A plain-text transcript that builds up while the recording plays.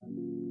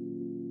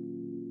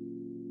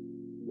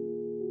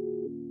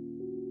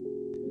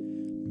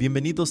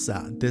Bienvenidos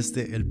a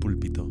Desde el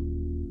Púlpito.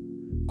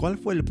 ¿Cuál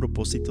fue el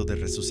propósito de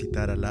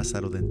resucitar a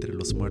Lázaro de entre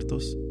los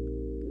muertos?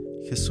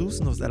 Jesús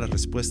nos da la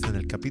respuesta en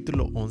el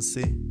capítulo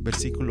 11,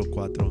 versículo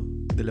 4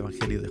 del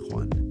Evangelio de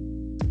Juan.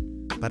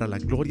 Para la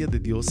gloria de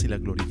Dios y la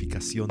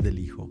glorificación del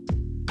Hijo.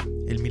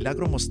 El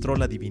milagro mostró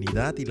la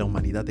divinidad y la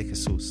humanidad de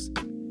Jesús,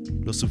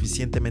 lo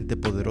suficientemente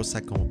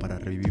poderosa como para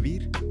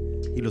revivir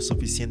y lo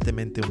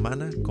suficientemente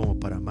humana como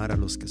para amar a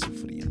los que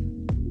sufrían.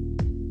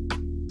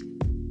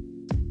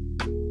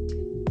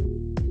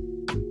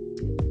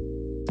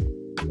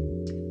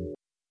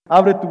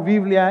 Abre tu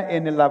Biblia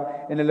en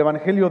el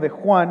Evangelio de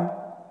Juan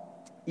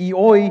y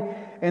hoy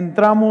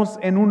entramos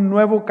en un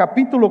nuevo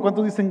capítulo.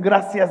 ¿Cuántos dicen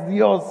gracias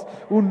Dios?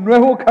 Un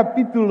nuevo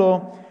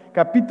capítulo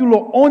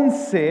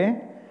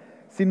 11.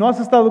 Si no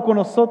has estado con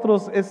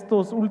nosotros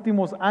estos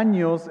últimos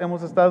años,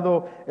 hemos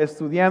estado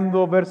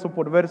estudiando verso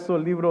por verso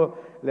el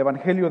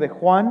Evangelio de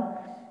Juan,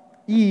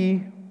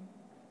 y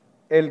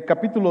el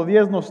capítulo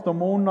 10 nos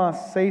tomó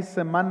unas 7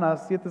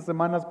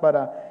 semanas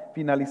para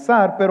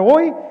finalizar, pero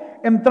hoy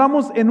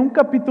entramos en un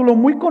capítulo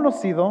muy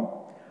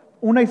conocido,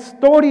 una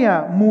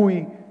historia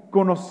muy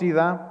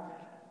conocida,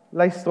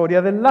 la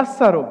historia de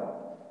Lázaro,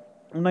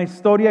 una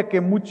historia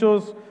que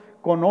muchos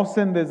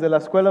conocen desde la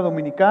escuela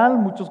dominical,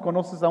 muchos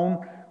conoces aún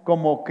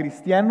como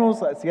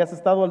cristianos, si has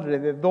estado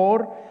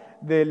alrededor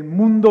del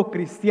mundo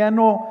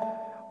cristiano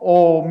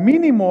o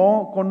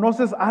mínimo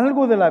conoces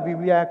algo de la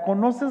Biblia,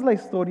 conoces la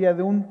historia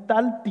de un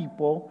tal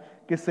tipo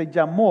que se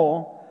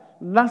llamó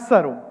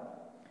Lázaro.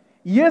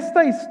 Y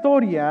esta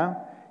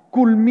historia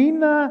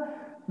culmina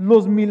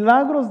los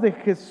milagros de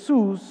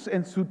Jesús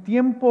en su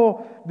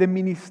tiempo de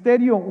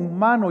ministerio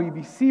humano y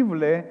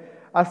visible.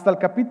 Hasta el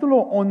capítulo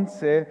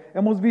 11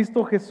 hemos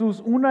visto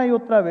Jesús una y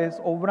otra vez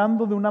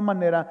obrando de una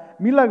manera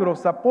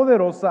milagrosa,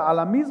 poderosa, a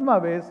la misma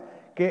vez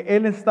que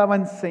Él estaba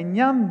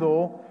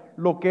enseñando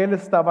lo que Él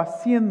estaba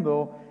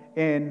haciendo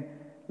en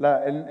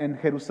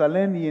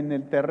Jerusalén y en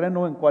el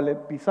terreno en cual Él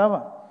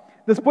pisaba.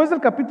 Después del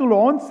capítulo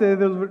 11,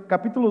 de los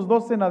capítulos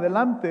 12 en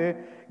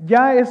adelante,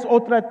 ya es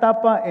otra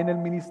etapa en el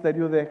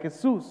ministerio de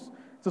Jesús.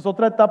 Esta es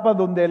otra etapa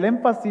donde el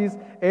énfasis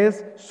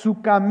es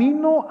su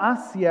camino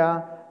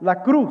hacia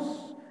la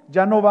cruz.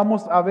 Ya no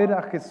vamos a ver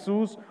a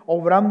Jesús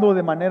obrando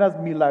de maneras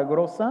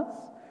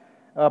milagrosas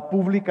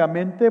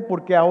públicamente,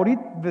 porque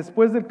ahorita,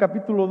 después del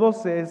capítulo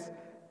 12, es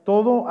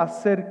todo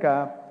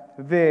acerca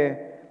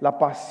de la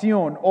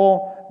pasión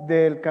o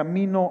del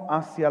camino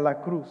hacia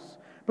la cruz.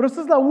 Pero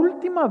esta es la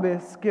última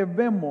vez que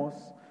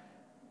vemos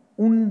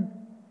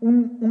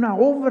una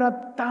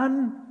obra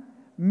tan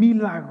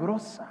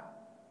milagrosa,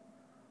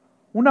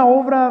 una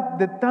obra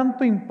de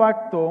tanto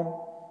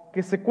impacto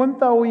que se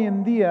cuenta hoy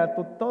en día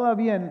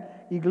todavía en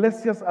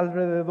iglesias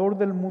alrededor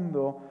del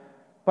mundo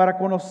para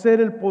conocer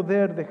el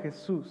poder de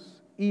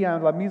Jesús y a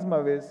la misma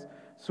vez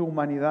su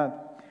humanidad.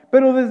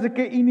 Pero desde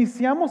que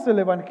iniciamos el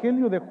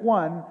Evangelio de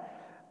Juan,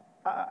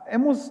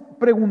 hemos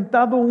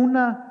preguntado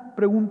una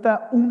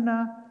pregunta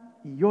una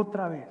y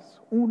otra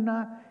vez,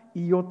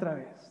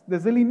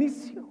 desde el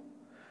inicio.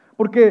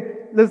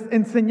 Porque les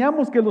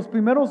enseñamos que los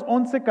primeros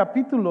 11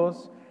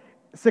 capítulos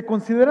se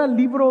considera el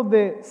libro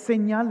de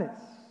señales.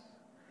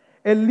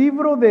 El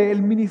libro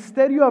del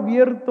ministerio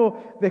abierto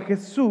de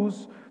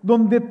Jesús,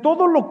 donde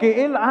todo lo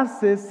que Él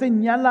hace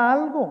señala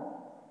algo.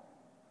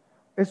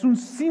 Es un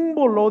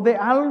símbolo de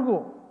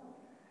algo.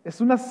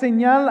 Es una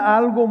señal a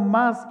algo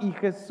más. Y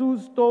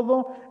Jesús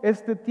todo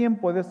este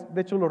tiempo,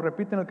 de hecho lo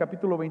repite en el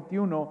capítulo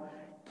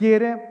 21,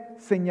 quiere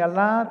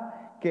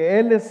señalar que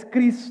Él es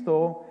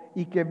Cristo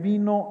y que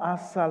vino a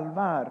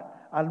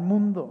salvar al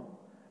mundo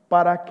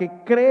para que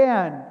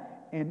crean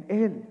en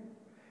Él.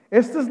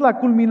 Esta es la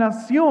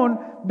culminación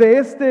de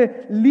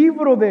este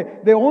libro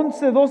de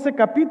 11, 12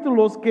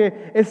 capítulos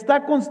que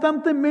está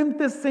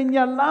constantemente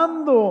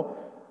señalando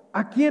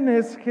a quién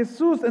es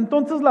Jesús.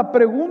 Entonces la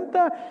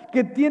pregunta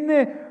que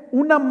tiene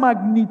una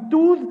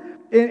magnitud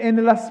en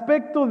el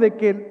aspecto de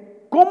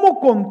que cómo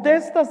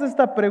contestas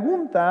esta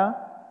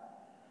pregunta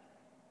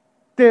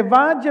te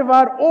va a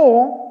llevar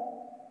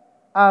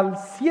o al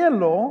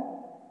cielo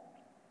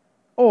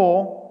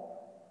o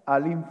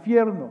al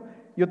infierno.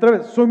 Y otra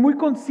vez, soy muy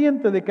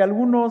consciente de que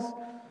algunos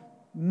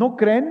no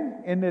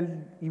creen en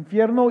el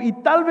infierno y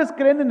tal vez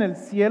creen en el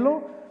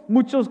cielo.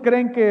 Muchos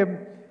creen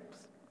que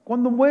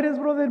cuando mueres,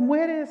 brother,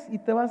 mueres y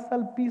te vas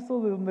al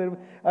piso,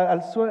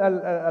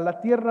 a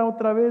la tierra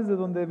otra vez de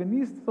donde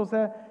veniste. O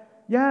sea,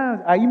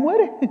 ya ahí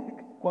muere.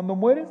 Cuando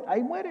mueres,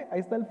 ahí muere, ahí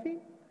está el fin.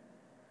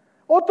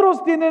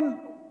 Otros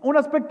tienen un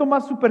aspecto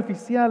más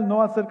superficial,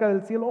 ¿no? Acerca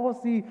del cielo. Oh,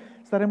 sí,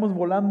 estaremos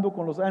volando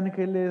con los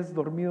ángeles,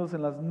 dormidos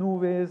en las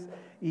nubes,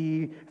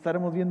 y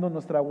estaremos viendo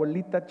nuestra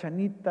abuelita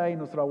Chanita y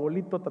nuestro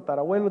abuelito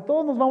tatarabuelo.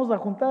 Todos nos vamos a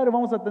juntar,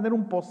 vamos a tener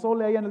un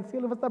pozole allá en el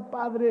cielo, va a estar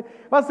padre,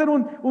 va a ser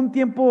un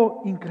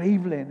tiempo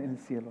increíble en el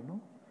cielo, ¿no?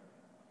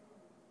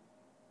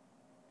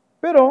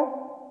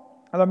 Pero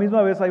a la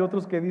misma vez hay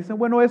otros que dicen,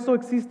 bueno, eso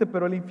existe,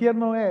 pero el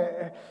infierno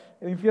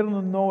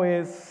no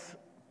es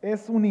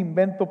un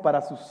invento para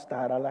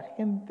asustar a la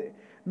gente.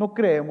 No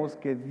creemos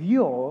que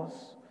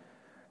Dios,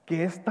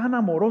 que es tan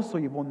amoroso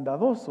y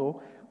bondadoso,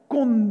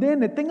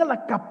 condene, tenga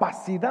la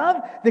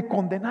capacidad de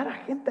condenar a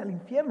gente al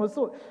infierno.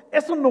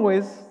 Eso no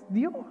es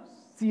Dios.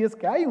 Si es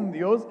que hay un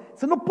Dios,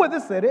 eso no puede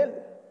ser Él.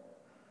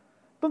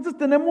 Entonces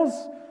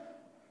tenemos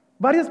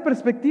varias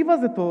perspectivas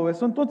de todo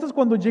eso. Entonces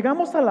cuando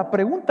llegamos a la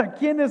pregunta,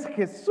 ¿quién es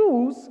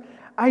Jesús?,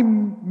 hay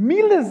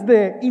miles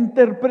de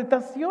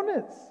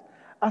interpretaciones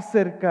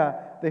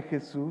acerca de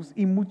Jesús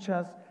y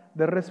muchas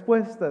de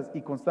respuestas.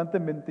 Y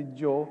constantemente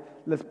yo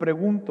les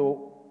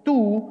pregunto,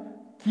 ¿tú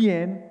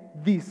quién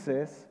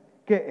dices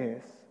que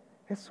es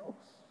Jesús?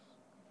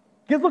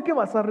 ¿Qué es lo que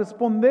vas a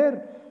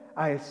responder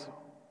a eso?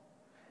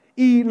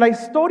 Y la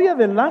historia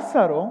de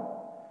Lázaro,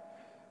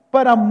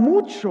 para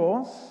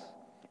muchos,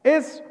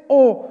 es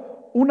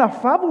o una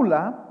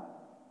fábula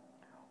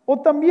o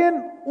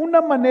también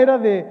una manera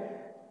de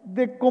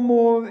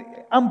como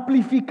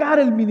amplificar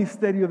el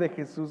ministerio de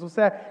Jesús. O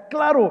sea,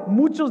 claro,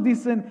 muchos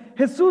dicen,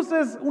 Jesús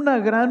es una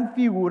gran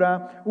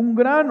figura, un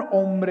gran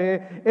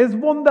hombre, es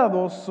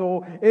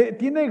bondadoso,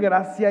 tiene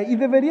gracia y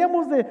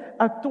deberíamos de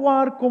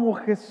actuar como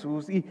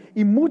Jesús.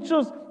 Y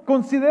muchos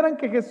consideran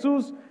que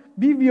Jesús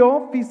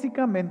vivió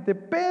físicamente,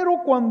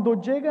 pero cuando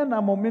llegan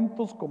a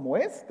momentos como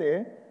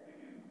estos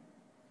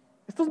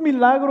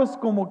milagros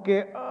como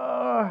que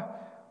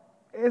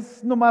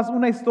es nomás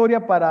una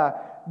historia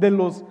de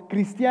los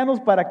cristianos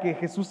para que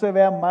Jesús se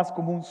vea más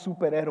como un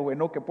superhéroe,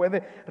 ¿no? Que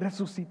puede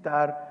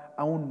resucitar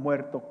a un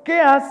muerto. ¿Qué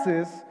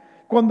haces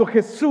cuando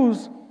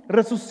Jesús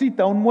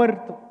resucita a un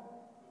muerto?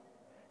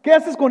 ¿Qué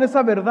haces con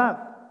esa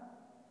verdad?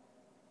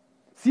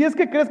 Si es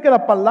que crees que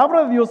la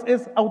palabra de Dios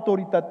es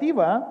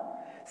autoritativa,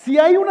 si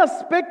hay un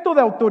aspecto de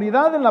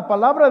autoridad en la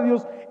palabra de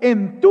Dios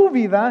en tu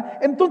vida,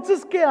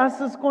 entonces ¿qué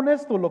haces con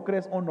esto? ¿Lo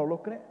crees o no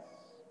lo crees?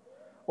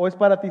 ¿O es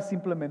para ti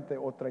simplemente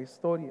otra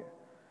historia?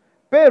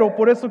 Pero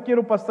por eso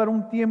quiero pasar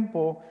un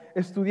tiempo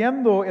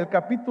estudiando el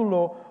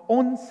capítulo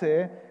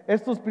 11,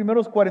 estos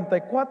primeros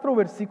 44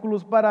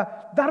 versículos,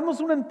 para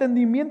darnos un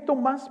entendimiento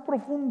más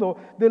profundo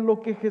de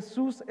lo que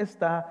Jesús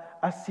está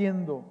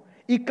haciendo.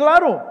 Y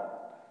claro,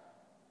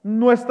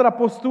 nuestra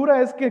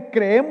postura es que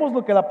creemos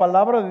lo que la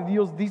palabra de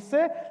Dios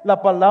dice.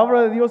 La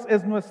palabra de Dios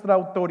es nuestra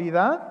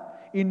autoridad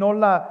y no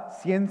la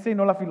ciencia y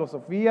no la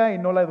filosofía y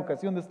no la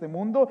educación de este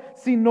mundo,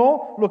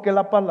 sino lo que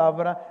la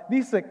palabra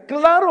dice.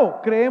 Claro,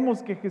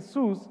 creemos que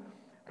Jesús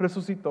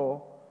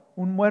resucitó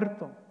un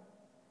muerto.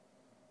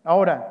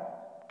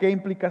 Ahora, ¿qué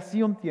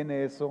implicación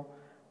tiene eso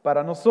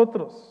para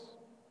nosotros?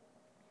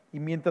 Y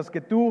mientras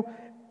que tú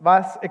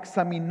vas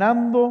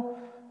examinando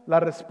la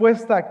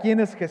respuesta a quién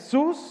es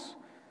Jesús,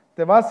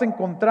 te vas a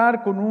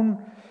encontrar con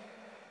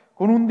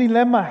un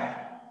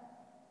dilema.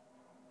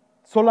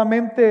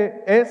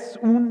 ¿Solamente es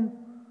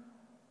un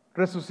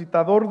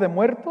resucitador de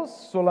muertos?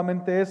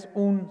 ¿Solamente es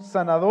un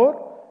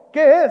sanador?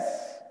 ¿Qué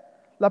es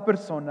la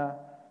persona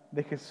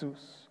de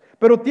Jesús?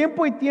 Pero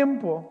tiempo y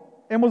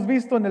tiempo hemos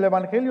visto en el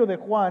Evangelio de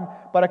Juan,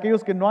 para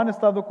aquellos que no han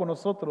estado con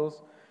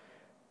nosotros,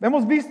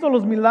 hemos visto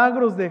los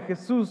milagros de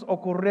Jesús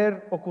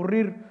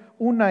ocurrir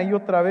una y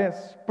otra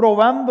vez,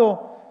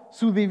 probando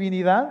su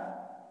divinidad,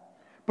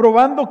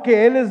 probando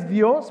que Él es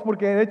Dios,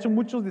 porque de hecho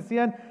muchos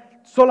decían,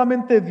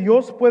 solamente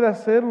Dios puede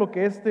hacer lo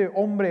que este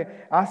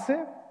hombre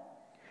hace.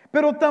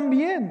 Pero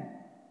también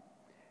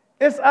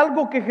es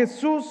algo que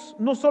Jesús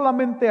no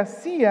solamente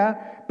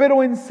hacía,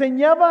 pero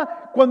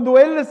enseñaba cuando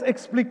Él les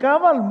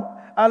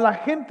explicaba a la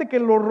gente que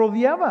lo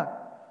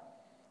rodeaba,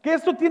 que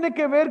esto tiene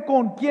que ver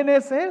con quién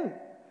es Él.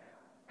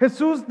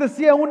 Jesús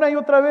decía una y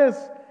otra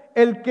vez,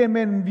 el que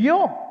me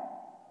envió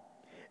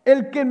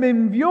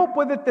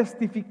puede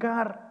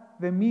testificar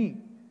de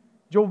mí.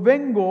 Yo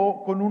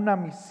vengo con una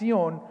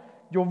misión,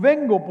 yo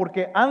vengo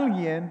porque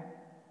alguien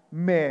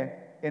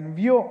me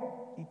envió.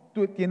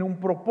 Y tiene un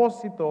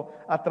propósito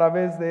a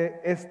través de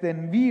este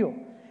envío.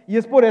 Y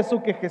es por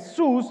eso que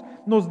Jesús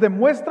nos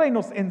demuestra y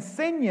nos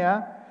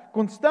enseña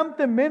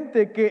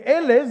constantemente que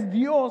Él es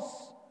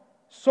Dios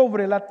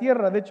sobre la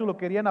tierra. De hecho, lo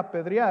querían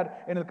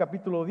apedrear en el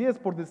capítulo 10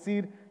 por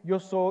decir,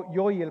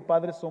 yo y el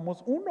Padre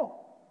somos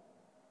uno.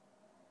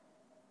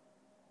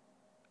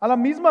 A la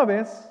misma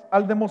vez,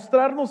 al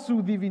demostrarnos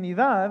su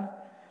divinidad,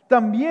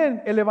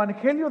 también el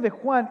Evangelio de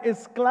Juan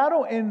es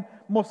claro en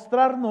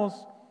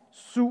mostrarnos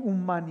su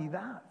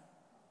humanidad.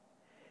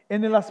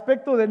 En el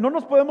aspecto de no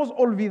nos podemos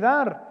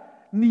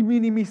olvidar ni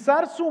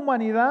minimizar su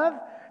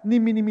humanidad, ni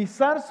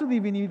minimizar su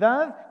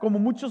divinidad, como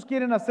muchos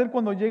quieren hacer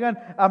cuando llegan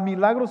a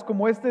milagros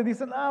como este.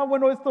 Dicen,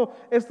 bueno,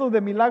 esto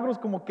de milagros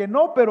como que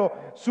no, pero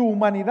su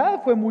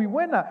humanidad fue muy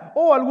buena.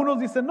 O algunos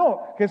dicen,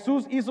 no,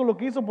 Jesús hizo lo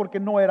que hizo porque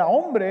no era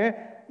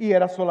hombre y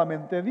era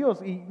solamente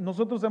Dios. Y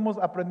nosotros hemos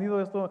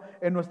aprendido esto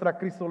en nuestra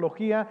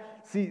cristología.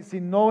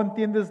 Si no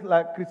entiendes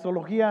la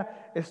cristología,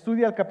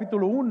 estudia el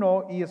capítulo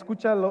 1 y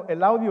escucha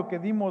el audio que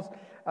dimos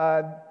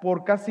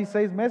por casi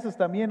 6 meses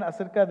también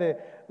acerca de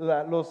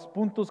los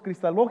puntos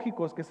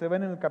cristológicos que se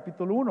ven en el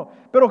capítulo 1.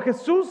 Pero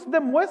Jesús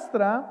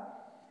demuestra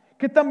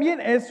que también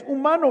es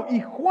humano,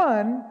 y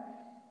Juan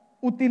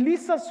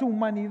utiliza su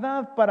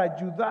humanidad para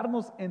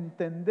ayudarnos a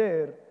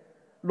entender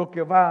lo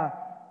que va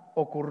a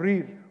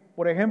ocurrir.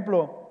 Por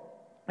ejemplo,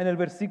 en el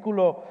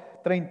versículo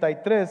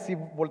 33, si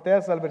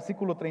volteas al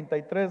versículo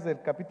 33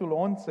 del capítulo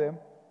 11,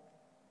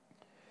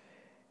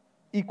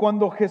 y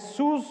cuando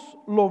Jesús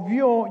lo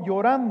vio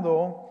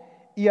llorando,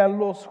 y a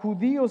los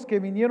judíos que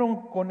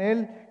vinieron con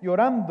él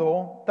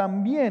llorando,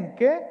 también,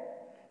 ¿qué?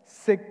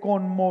 Se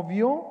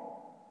conmovió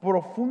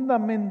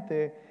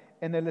profundamente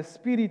en el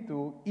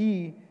espíritu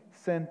y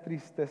se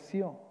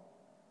entristeció. O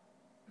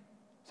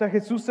sea,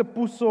 Jesús se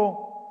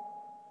puso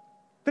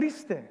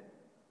triste,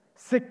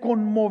 se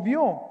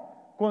conmovió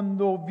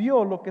cuando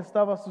vio lo que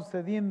estaba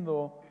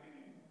sucediendo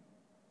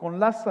con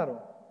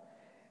Lázaro.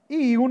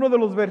 Y uno de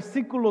los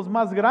versículos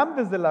más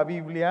grandes de la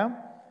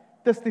Biblia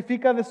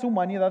testifica de su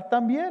humanidad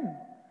también.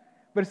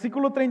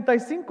 Versículo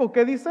 35,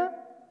 ¿qué dice?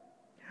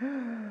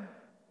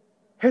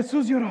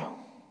 Jesús lloró.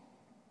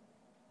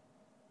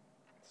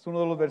 Es uno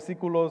de los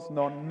versículos,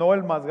 no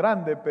el más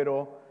grande,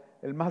 pero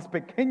el más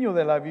pequeño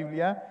de la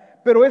Biblia.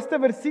 Pero este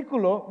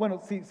versículo, bueno,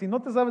 si no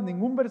te sabes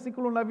ningún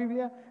versículo en la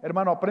Biblia,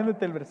 hermano,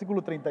 apréndete el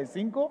versículo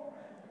 35.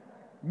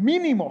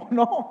 Mínimo,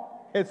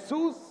 ¿no?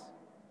 Jesús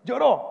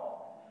lloró.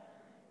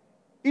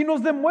 Y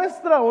nos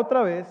demuestra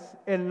otra vez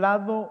el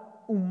lado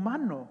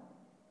humano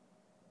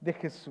de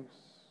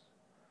Jesús.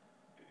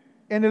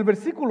 En el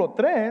versículo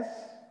 3,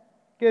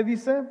 ¿qué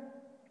dice?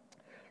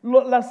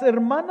 Las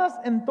hermanas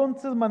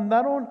entonces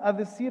mandaron a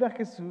decir a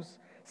Jesús: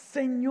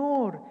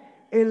 Señor,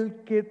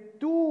 el que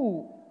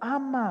tú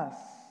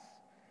amas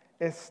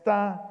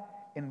está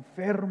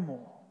enfermo.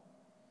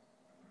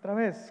 Otra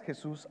vez,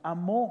 Jesús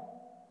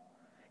amó.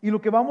 Y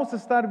lo que vamos a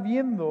estar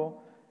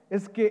viendo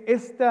es que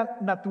esta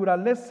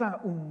naturaleza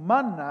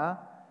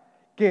humana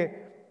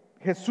que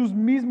Jesús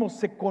mismo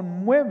se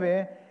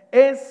conmueve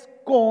es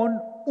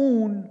con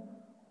un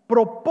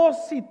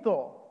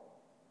propósito.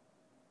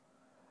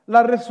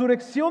 La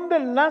resurrección de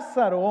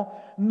Lázaro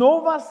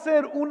no va a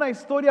ser una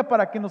historia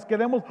para que nos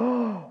quedemos,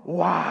 ¡oh,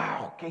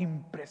 wow, qué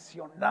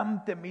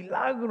impresionante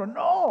milagro!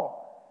 No,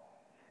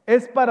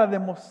 es para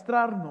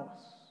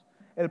demostrarnos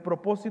el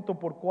propósito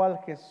por cual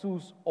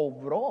Jesús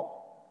obró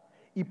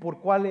y por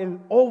cual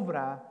Él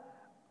obra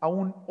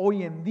aún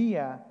hoy en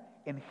día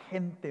en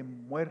gente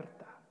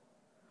muerta.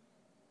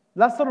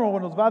 Lázaro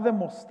nos va a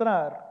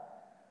demostrar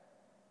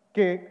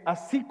que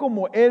así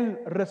como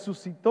Él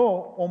resucitó,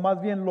 o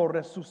más bien lo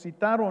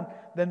resucitaron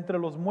de entre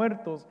los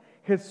muertos,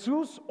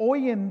 Jesús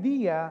hoy en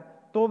día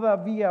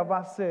todavía va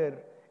a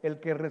ser el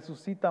que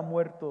resucita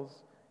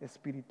muertos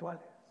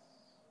espirituales.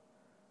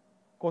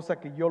 Cosa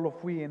que yo lo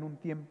fui en un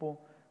tiempo,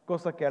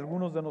 cosa que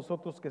algunos de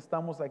nosotros que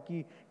estamos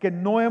aquí, que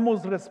no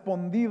hemos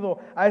respondido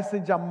a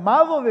ese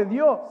llamado de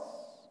Dios,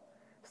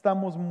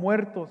 estamos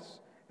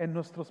muertos en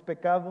nuestros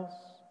pecados,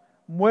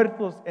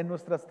 muertos en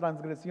nuestras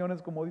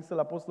transgresiones, como dice el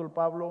apóstol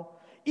Pablo,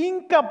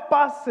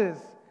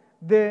 incapaces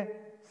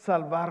de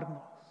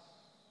salvarnos.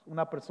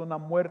 Una persona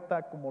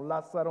muerta como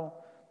Lázaro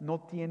no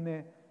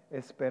tiene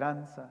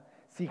esperanza.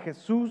 Si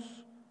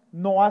Jesús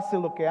no hace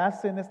lo que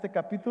hace en este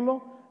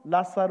capítulo,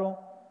 Lázaro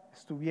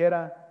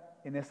estuviera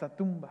en esa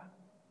tumba,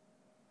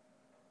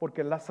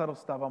 porque Lázaro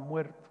estaba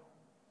muerto.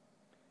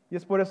 Y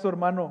es por eso,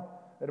 hermano,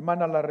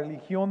 hermana, la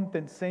religión te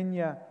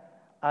enseña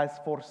a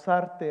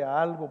esforzarte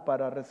a algo,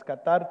 para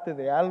rescatarte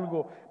de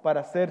algo,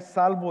 para ser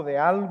salvo de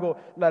algo.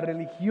 La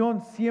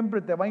religión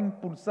siempre te va a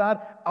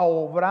impulsar a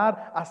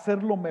obrar, a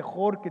hacer lo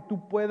mejor que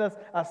tú puedas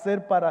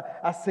hacer para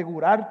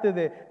asegurarte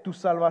de tu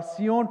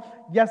salvación,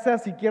 ya sea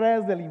si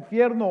quieras del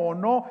infierno o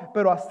no,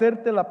 pero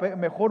hacerte la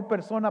mejor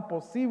persona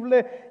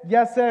posible,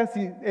 ya sea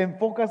si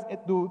enfocas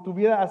tu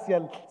vida hacia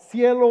el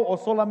cielo o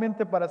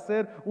solamente para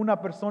ser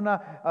una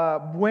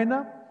persona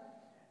buena.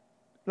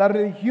 La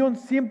religión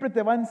siempre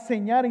te va a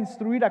enseñar, a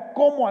instruir a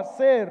cómo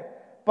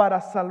hacer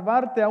para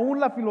salvarte. Aún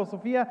la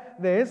filosofía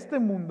de este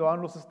mundo,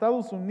 en los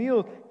Estados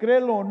Unidos,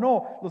 créelo o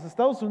no, los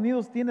Estados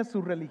Unidos tiene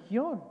su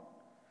religión.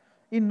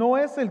 Y no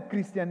es el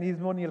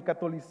cristianismo ni el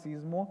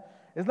catolicismo,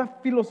 es la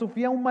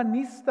filosofía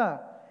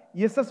humanista.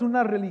 Y esa es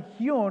una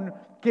religión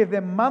que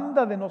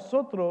demanda de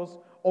nosotros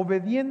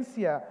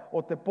obediencia.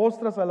 O te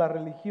postras a la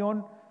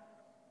religión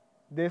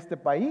de este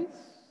país,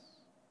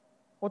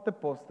 o te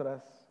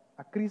postras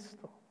a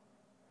Cristo.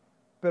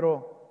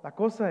 Pero la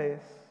cosa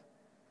es,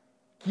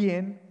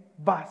 ¿quién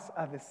vas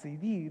a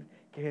decidir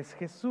que es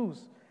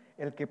Jesús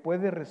el que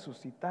puede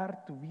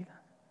resucitar tu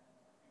vida?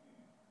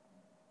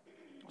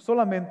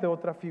 Solamente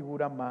otra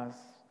figura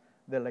más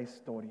de la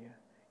historia.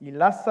 Y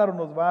Lázaro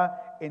nos va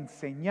a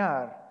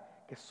enseñar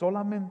que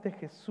solamente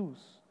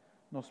Jesús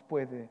nos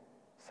puede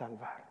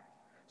salvar.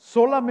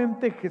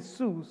 Solamente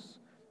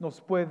Jesús nos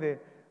puede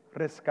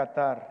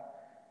rescatar.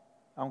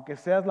 Aunque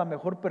seas la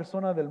mejor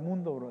persona del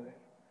mundo,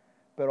 brother.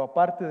 Pero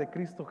aparte de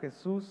Cristo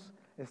Jesús,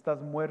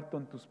 estás muerto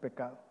en tus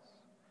pecados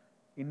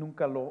y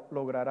nunca lo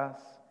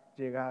lograrás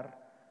llegar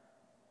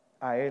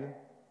a Él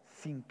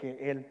sin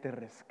que Él te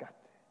rescate.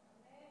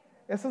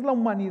 Esa es la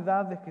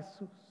humanidad de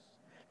Jesús.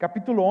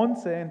 Capítulo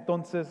 11,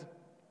 entonces,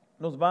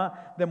 nos va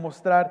a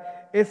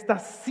demostrar esta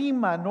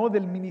cima, ¿no?,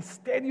 del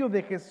ministerio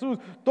de Jesús.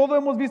 Todo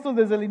hemos visto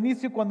desde el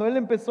inicio, cuando Él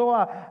empezó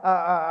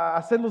a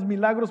hacer los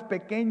milagros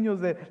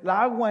pequeños de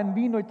la agua en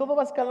vino, y todo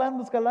va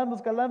escalando.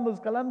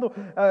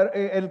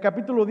 El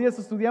capítulo 10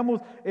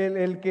 estudiamos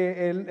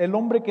el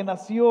hombre que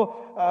nació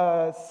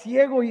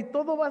ciego, y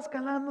todo va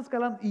escalando,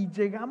 y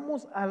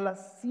llegamos a la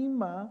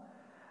cima,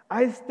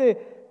 a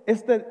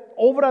esta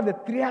obra de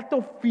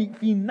teatro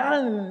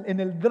final en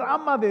el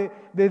drama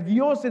de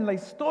Dios, en la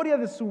historia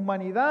de su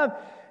humanidad,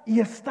 y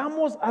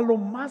estamos a lo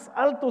más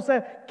alto. O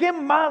sea, ¿qué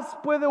más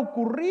puede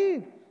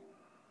ocurrir?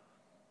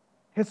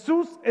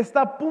 Jesús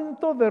está a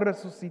punto de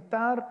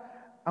resucitar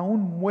a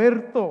un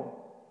muerto,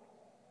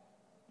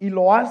 y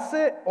lo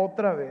hace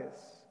otra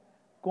vez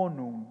con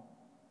un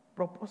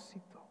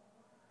propósito.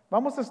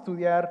 Vamos a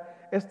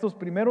estudiar estos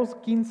primeros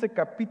 15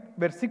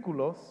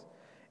 versículos,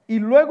 y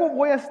luego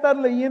voy a estar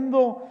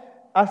leyendo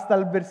hasta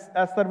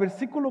el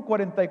versículo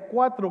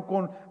 44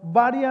 con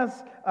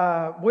varias,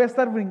 voy a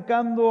estar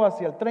brincando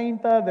hacia el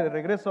 30, de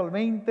regreso al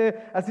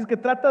 20, así es que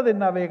trata de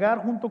navegar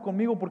junto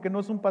conmigo, porque no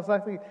es un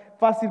pasaje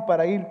fácil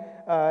para ir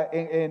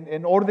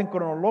en orden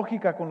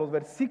cronológica con los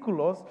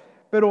versículos,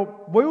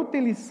 pero voy a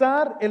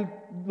utilizar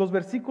los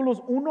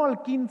versículos 1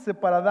 al 15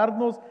 para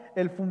darnos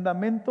el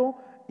fundamento,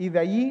 y de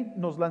ahí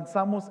nos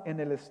lanzamos en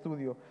el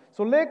estudio.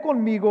 Lee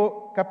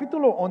conmigo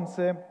capítulo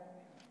 11,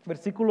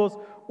 versículos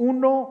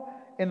 1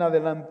 en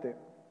adelante.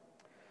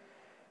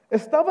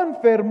 Estaba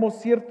enfermo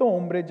cierto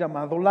hombre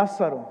llamado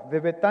Lázaro, de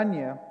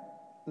Betania,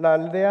 la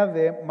aldea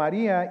de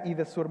María y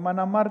de su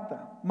hermana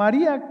Marta.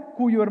 María,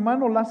 cuyo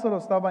hermano Lázaro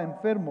estaba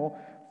enfermo,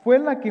 fue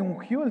la que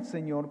ungió al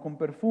Señor con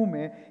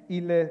perfume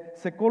y le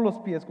secó los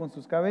pies con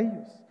sus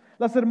cabellos.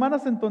 Las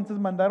hermanas entonces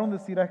mandaron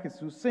decir a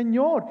Jesús: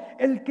 Señor,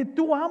 el que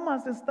tú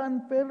amas está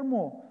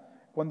enfermo.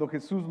 Cuando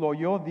Jesús lo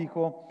oyó,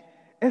 dijo: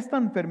 esta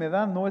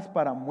enfermedad no es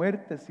para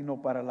muerte,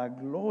 sino para la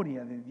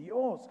gloria de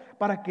Dios,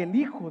 para que el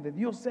Hijo de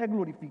Dios sea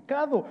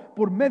glorificado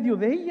por medio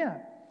de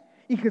ella.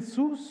 Y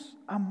Jesús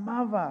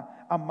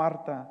amaba a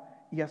Marta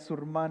y a su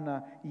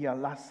hermana y a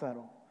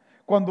Lázaro.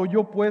 Cuando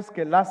oyó pues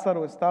que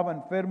Lázaro estaba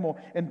enfermo,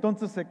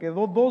 entonces se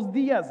quedó 2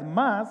 días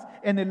más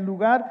en el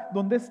lugar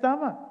donde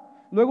estaba.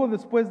 Luego,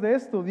 después de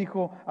esto,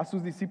 dijo a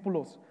sus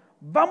discípulos: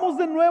 vamos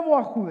de nuevo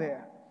a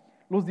Judea.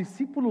 Los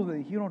discípulos le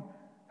dijeron: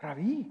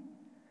 Rabí,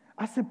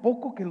 hace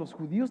poco que los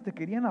judíos te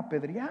querían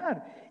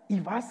apedrear, ¿y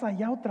vas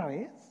allá otra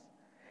vez?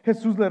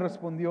 Jesús le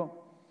respondió: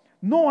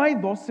 ¿no hay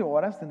 12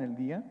 horas en el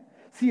día?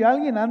 Si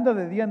alguien anda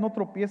de día, no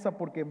tropieza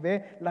porque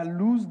ve la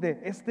luz de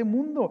este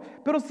mundo.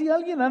 Pero si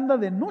alguien anda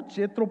de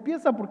noche,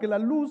 tropieza porque la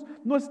luz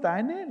no está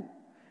en él.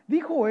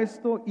 Dijo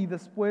esto y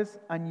después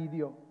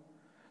añadió: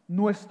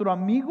 nuestro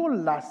amigo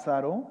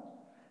Lázaro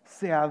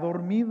se ha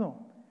dormido,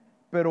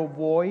 pero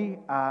voy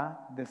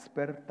a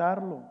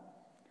despertarlo.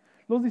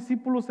 Los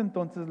discípulos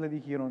entonces le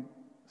dijeron: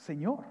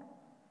 Señor,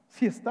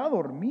 si está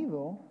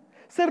dormido,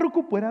 se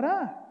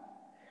recuperará.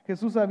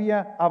 Jesús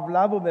había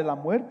hablado de la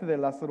muerte de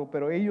Lázaro,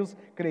 pero ellos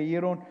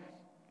creyeron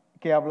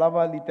que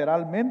hablaba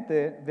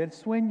literalmente del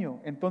sueño.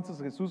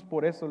 Entonces Jesús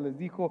por eso les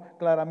dijo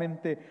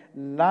claramente: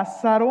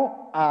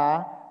 Lázaro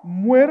ha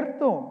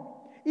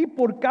muerto, y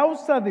por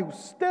causa de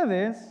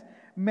ustedes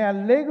me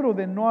alegro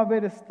de no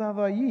haber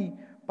estado allí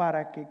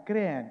para que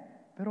crean.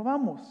 Pero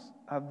vamos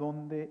a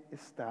dónde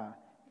está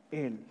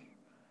él.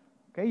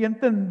 Y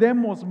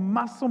entendemos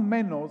más o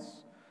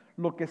menos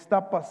lo que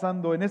está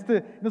pasando. En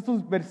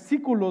estos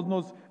versículos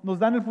nos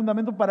dan el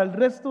fundamento para el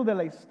resto de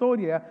la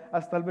historia.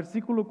 Hasta el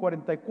versículo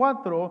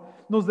 44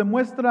 nos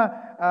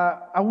demuestra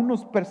a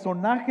unos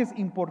personajes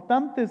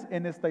importantes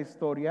en esta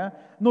historia,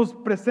 nos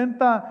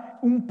presenta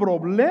un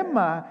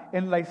problema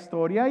en la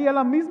historia y a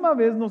la misma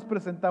vez nos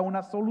presenta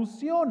una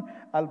solución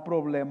al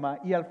problema,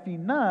 y al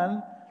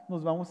final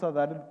nos vamos a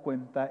dar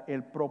cuenta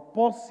el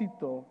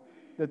propósito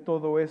de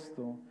todo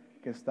esto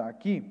que está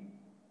aquí.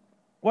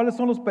 ¿Cuáles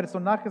son los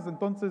personajes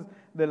entonces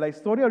de la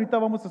historia? Ahorita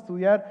vamos a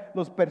estudiar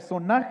los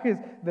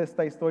personajes de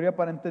esta historia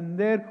para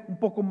entender un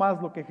poco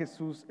más lo que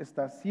Jesús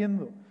está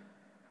haciendo.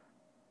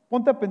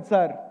 Ponte a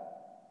pensar,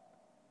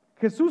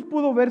 Jesús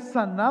pudo haber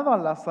sanado a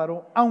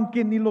Lázaro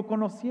aunque ni lo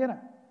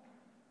conociera.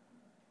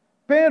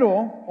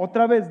 Pero,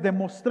 otra vez,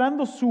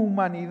 demostrando su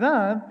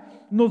humanidad,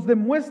 nos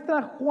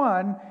demuestra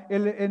Juan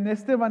en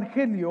este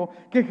evangelio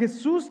que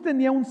Jesús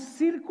tenía un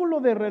círculo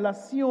de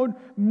relación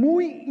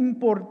muy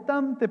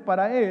importante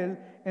para él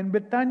en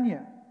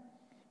Betania.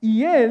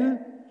 Y él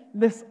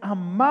les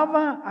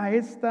amaba a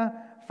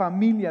esta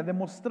familia,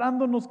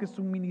 demostrándonos que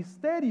su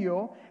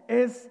ministerio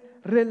es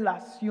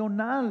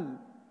relacional.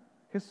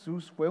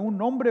 Jesús fue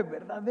un hombre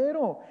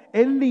verdadero.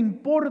 Él le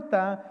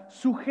importa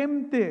su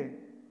gente.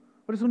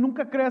 Por eso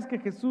nunca creas que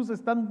Jesús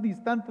es tan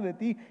distante de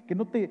ti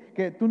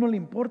que tú no le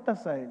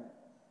importas a Él.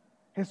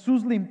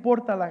 Jesús le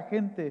importa a la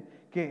gente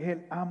que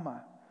Él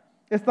ama.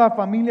 Esta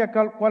familia,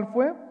 ¿cuál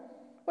fue?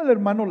 El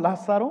hermano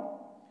Lázaro,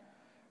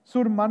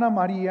 su hermana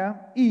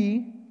María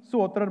y su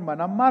otra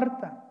hermana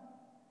Marta.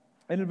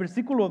 En el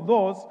versículo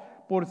 2,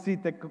 por si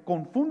te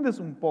confundes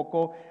un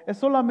poco, es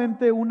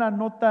solamente una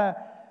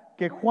nota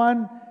que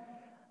Juan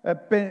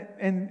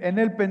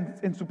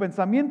En su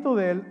pensamiento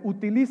de él,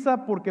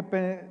 utiliza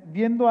porque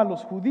viendo a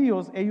los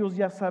judíos, ellos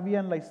ya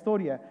sabían la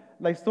historia.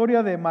 La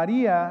historia de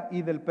María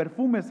y del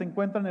perfume se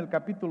encuentra en el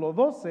capítulo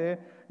 12.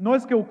 No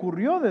es que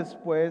ocurrió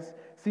después,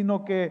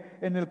 sino que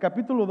en el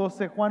capítulo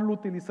 12 Juan lo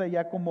utiliza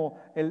ya como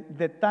el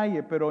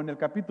detalle, pero en el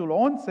capítulo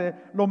 11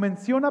 lo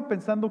menciona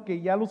pensando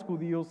que ya los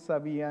judíos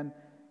sabían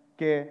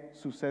que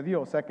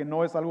sucedió, o sea que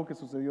no es algo que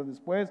sucedió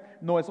después,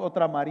 no es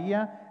otra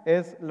María,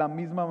 es la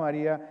misma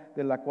María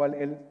de la cual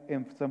él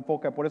se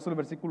enfoca. Por eso el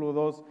versículo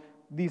 2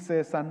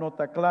 dice esa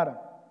nota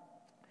clara.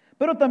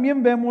 Pero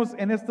también vemos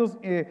en estos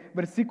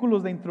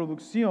versículos de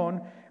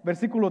introducción,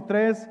 versículo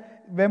 3,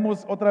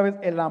 vemos otra vez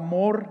el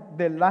amor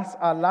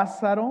a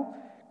Lázaro,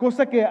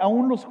 cosa que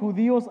aún los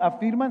judíos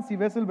afirman. Si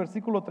ves el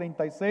versículo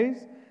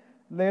 36,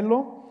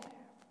 léelo.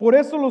 Por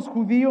eso los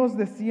judíos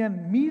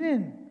decían,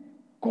 miren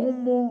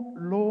cómo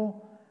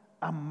lo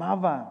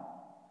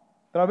amaba.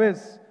 Otra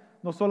vez,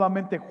 no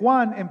solamente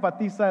Juan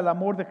enfatiza el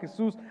amor de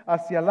Jesús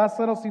hacia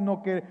Lázaro,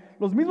 sino que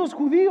los mismos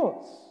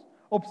judíos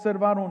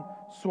observaron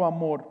su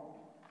amor.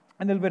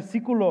 En el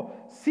versículo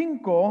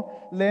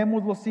 5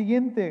 leemos lo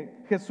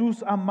siguiente: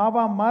 Jesús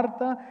amaba a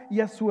Marta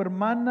y a su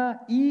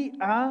hermana y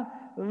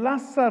a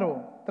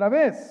Lázaro. Otra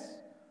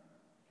vez,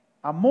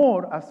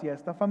 amor hacia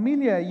esta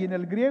familia. Y en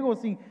el griego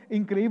es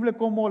increíble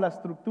cómo la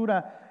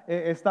estructura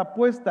está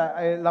puesta.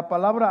 La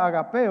palabra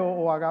agapeo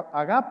o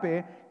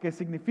agape, que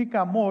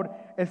significa amor,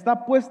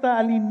 está puesta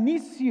al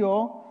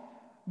inicio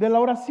de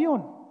la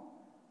oración.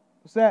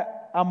 O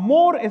sea,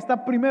 amor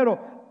está primero,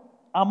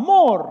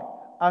 amor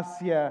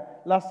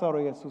hacia Lázaro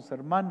y a sus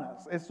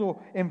hermanas. Eso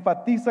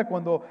enfatiza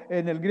cuando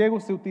en el griego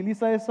se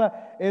utiliza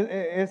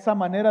esa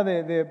manera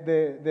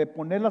de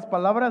poner las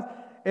palabras.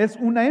 Es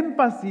una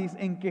énfasis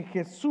en que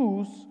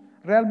Jesús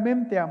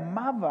realmente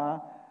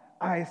amaba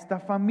a esta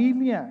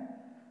familia.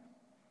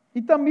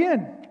 Y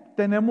también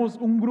tenemos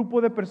un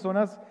grupo de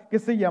personas que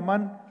se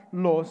llaman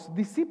los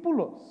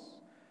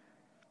discípulos.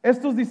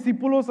 Estos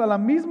discípulos a la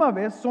misma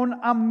vez son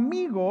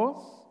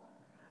amigos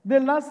de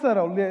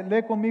Lázaro.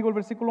 Lee conmigo el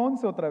versículo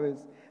 11 otra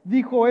vez.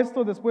 Dijo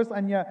esto, después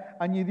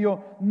añadió,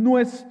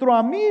 nuestro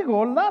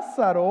amigo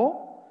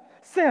Lázaro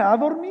se ha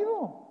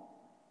dormido.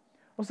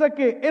 O sea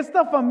que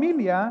esta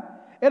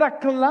familia era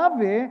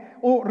clave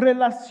o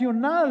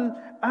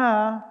relacional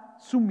a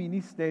su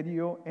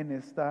ministerio en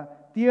esta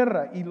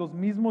tierra, y los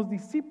mismos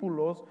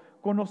discípulos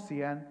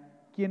conocían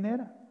quién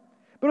era.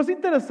 Pero es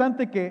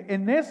interesante que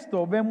en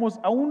esto vemos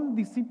a un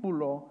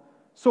discípulo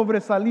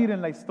sobresalir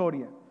en la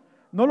historia.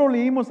 No lo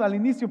leímos al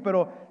inicio,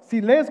 pero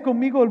si lees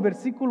conmigo el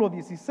versículo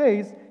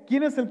 16,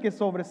 ¿quién es el que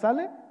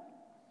sobresale?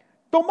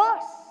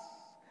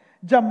 Tomás,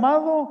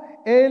 llamado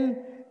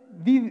el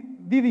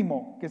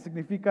Dídimo, que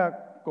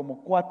significa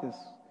como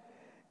cuates.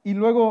 Y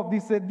luego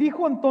dice,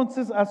 dijo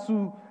entonces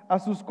a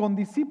sus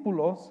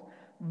condiscípulos,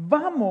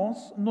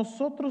 vamos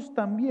nosotros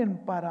también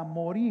para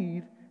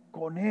morir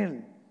con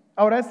él.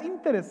 Ahora es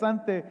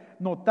interesante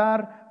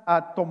notar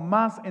a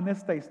Tomás en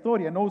esta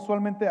historia, ¿no?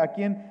 Usualmente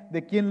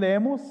 ¿de quién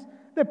leemos?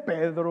 De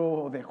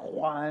Pedro, de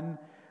Juan.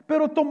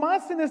 Pero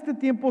Tomás en este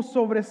tiempo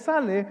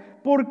sobresale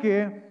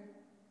porque,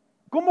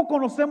 ¿cómo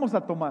conocemos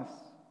a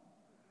Tomás?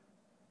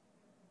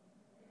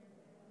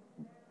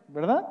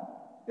 ¿Verdad?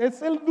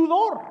 Es el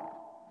dudor.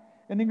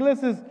 En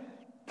inglés es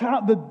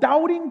the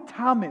doubting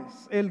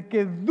Thomas, el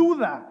que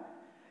duda.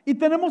 Y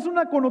tenemos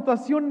una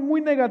connotación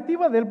muy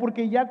negativa de él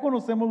porque ya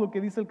conocemos lo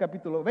que dice el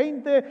capítulo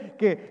 20,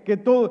 que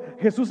todo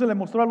Jesús se le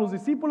mostró a los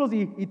discípulos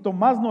y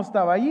Tomás no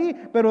estaba allí,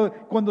 pero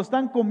cuando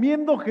están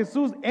comiendo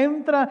Jesús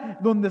entra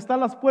donde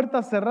están las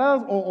puertas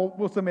cerradas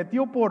o se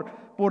metió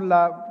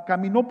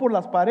caminó por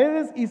las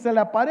paredes y se le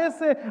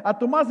aparece a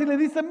Tomás y le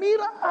dice,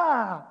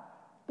 mira,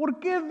 ¿por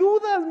qué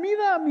dudas?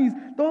 Mira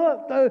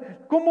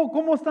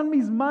cómo están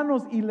mis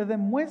manos, y le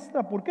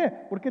demuestra. ¿Por qué?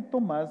 Porque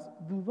Tomás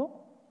dudó.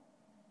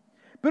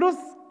 Pero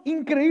es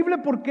increíble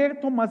por qué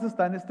Tomás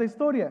está en esta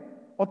historia.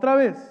 Otra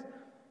vez,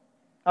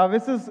 a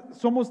veces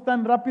somos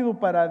tan rápidos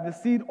para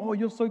decir,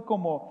 yo soy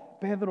como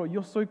Pedro,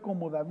 yo soy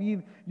como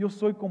David, yo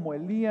soy como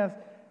Elías,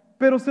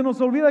 pero se nos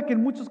olvida que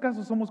en muchos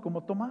casos somos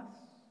como Tomás.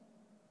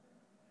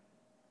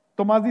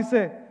 Tomás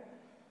dice,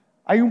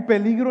 hay un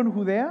peligro en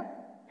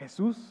Judea,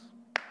 Jesús,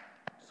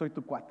 soy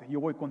tu cuate,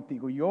 yo voy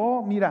contigo.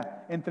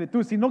 Mira, entre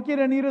tú, si no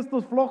quieren ir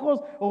estos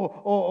flojos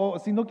o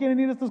si no quieren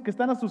ir estos que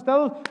están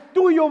asustados,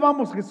 tú y yo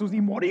vamos, Jesús, y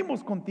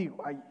morimos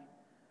contigo ahí.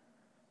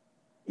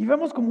 Y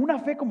vemos como una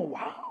fe como,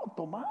 wow,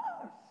 Tomás.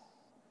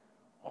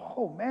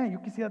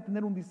 Yo quisiera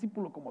tener un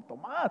discípulo como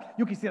Tomás.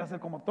 Yo quisiera ser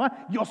como Tomás.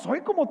 Yo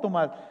soy como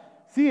Tomás.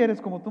 Sí, eres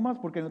como Tomás,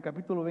 porque en el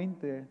capítulo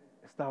 20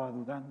 estaba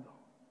dudando.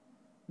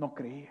 No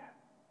creía.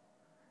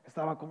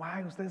 Estaba como,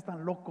 ustedes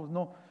están locos,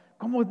 no.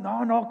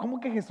 ¿Cómo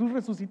que Jesús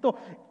resucitó?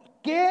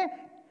 ¿Qué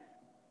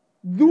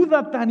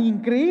duda tan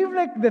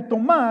increíble de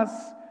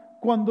Tomás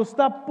cuando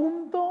está a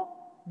punto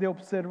de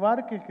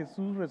observar que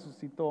Jesús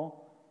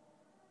resucitó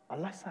a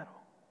Lázaro?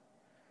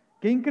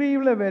 Qué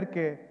increíble ver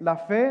que la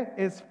fe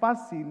es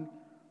fácil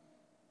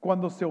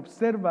cuando se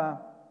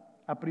observa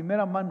a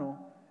primera mano,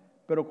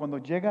 pero cuando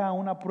llega a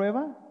una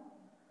prueba,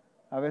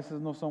 a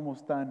veces no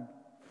somos tan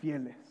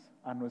fieles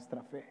a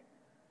nuestra fe.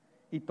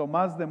 Y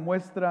Tomás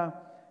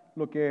demuestra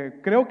lo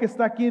que creo que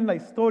está aquí en la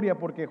historia,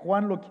 porque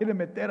Juan lo quiere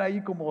meter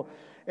ahí como,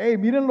 hey,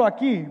 mírenlo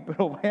aquí,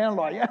 pero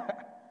véanlo allá.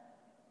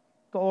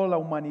 Toda la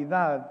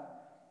humanidad,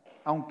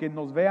 aunque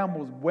nos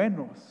veamos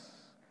buenos,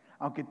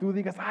 aunque tú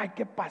digas, ay,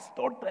 qué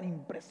pastor tan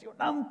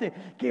impresionante,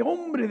 qué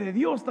hombre de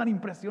Dios tan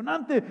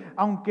impresionante,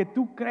 aunque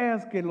tú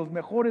creas que los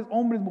mejores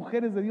hombres,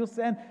 mujeres de Dios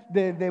sean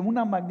de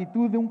una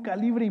magnitud, de un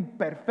calibre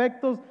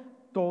imperfectos,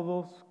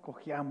 todos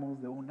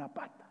cojeamos de una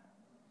pata.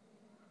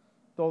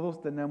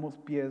 Todos tenemos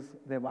pies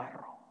de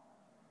barro.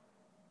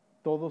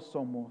 Todos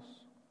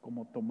somos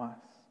como Tomás.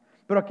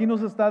 Pero aquí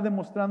nos está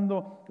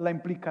demostrando la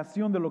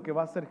implicación de lo que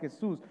va a hacer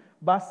Jesús.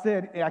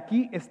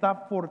 Aquí está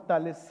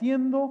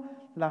fortaleciendo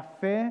la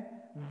fe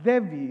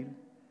débil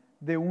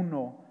de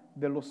uno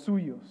de los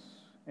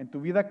suyos. En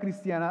tu vida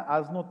cristiana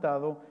has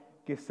notado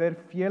que ser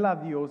fiel a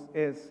Dios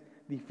es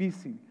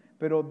difícil,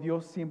 pero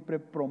Dios siempre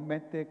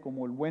promete,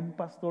 como el buen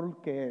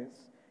pastor que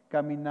es,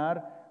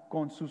 caminar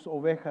con sus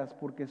ovejas,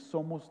 porque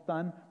somos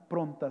tan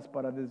prontas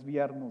para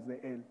desviarnos de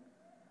Él,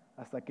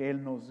 hasta que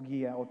Él nos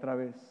guía otra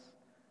vez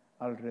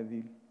al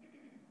redil.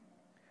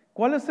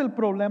 ¿Cuál es el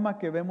problema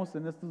que vemos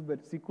en estos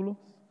versículos?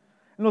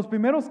 En los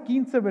primeros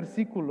 15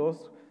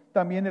 versículos,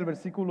 también el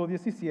versículo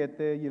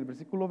 17 y el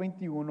versículo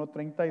 21,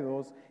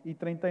 32 y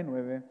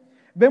 39,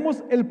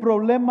 vemos el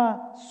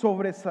problema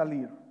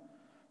sobresalir.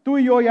 Tú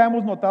y yo ya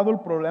hemos notado el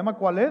problema.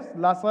 ¿Cuál es?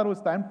 Lázaro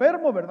está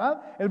enfermo,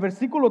 ¿verdad? El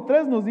versículo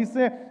 3 nos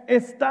dice,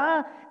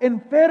 está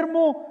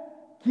enfermo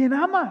quien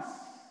amas.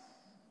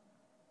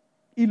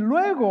 Y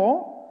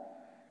luego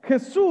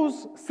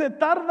Jesús se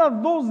tarda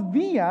 2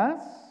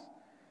 días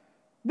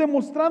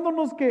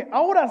demostrándonos que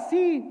ahora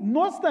sí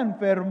no está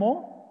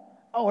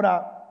enfermo,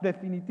 ahora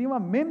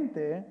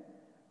definitivamente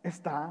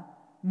está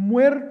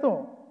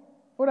muerto.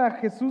 Ahora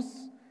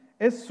Jesús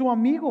es su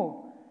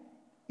amigo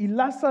y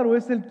Lázaro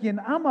es el quien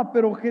ama,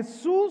 pero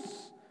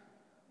Jesús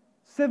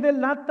se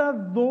delata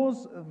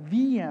 2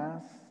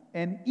 días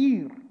en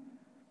ir.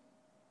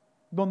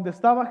 ¿Dónde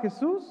estaba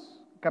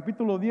Jesús?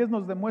 Capítulo 10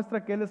 nos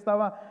demuestra que Él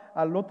estaba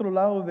al otro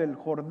lado del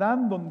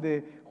Jordán,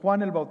 donde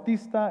Juan el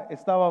Bautista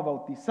estaba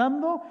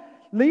bautizando.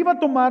 Le iba a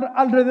tomar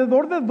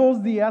alrededor de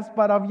 2 días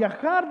para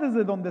viajar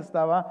desde donde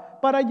estaba,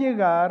 para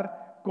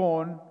llegar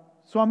con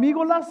su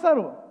amigo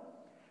Lázaro.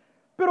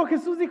 Pero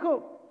Jesús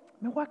dijo,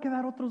 me voy a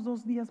quedar otros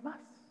 2 días más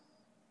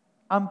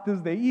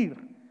antes de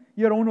ir.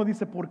 Y ahora uno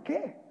dice, ¿por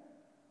qué?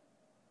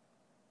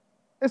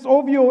 Es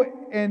obvio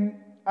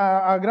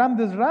a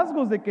grandes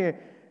rasgos de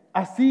que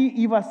así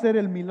iba a ser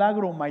el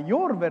milagro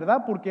mayor,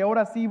 ¿verdad? Porque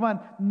ahora sí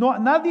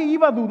nadie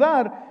iba a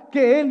dudar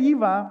que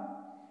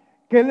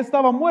él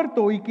estaba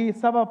muerto y que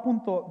estaba a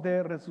punto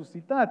de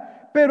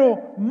resucitar.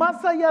 Pero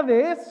más allá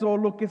de eso,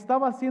 lo que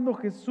estaba haciendo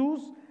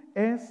Jesús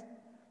es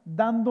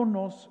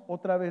dándonos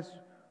otra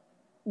vez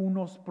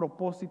unos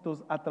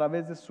propósitos a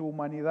través de su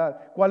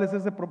humanidad. ¿Cuál es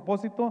ese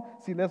propósito?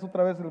 Si lees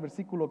otra vez el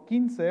versículo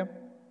 15,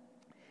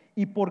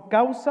 y por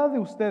causa de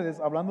ustedes,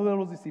 hablando de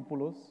los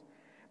discípulos,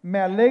 me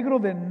alegro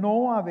de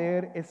no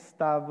haber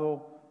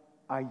estado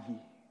allí.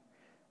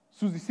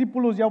 Sus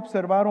discípulos ya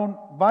observaron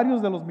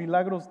varios de los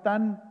milagros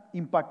tan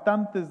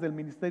impactantes del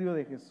ministerio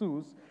de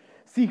Jesús.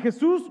 Si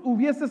Jesús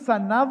hubiese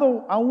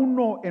sanado a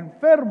uno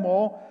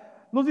enfermo,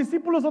 los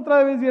discípulos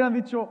otra vez hubieran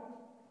dicho,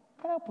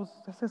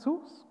 pues es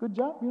Jesús, good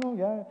job,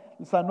 ya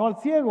sanó al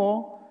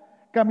ciego,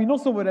 caminó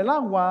sobre el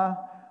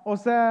agua, o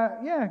sea,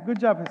 good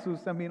job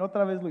Jesús,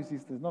 otra vez lo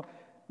hiciste, ¿no?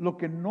 Lo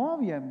que no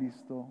habían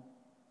visto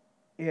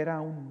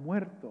era un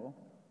muerto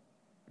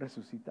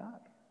resucitar.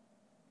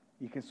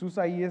 Y Jesús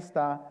ahí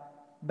está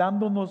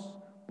dándonos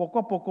poco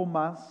a poco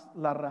más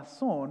la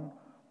razón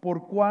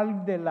por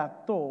cual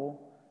delató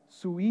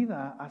su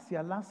ida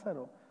hacia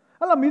Lázaro.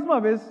 A la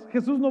misma vez,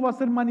 Jesús no va a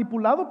ser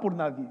manipulado por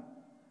nadie.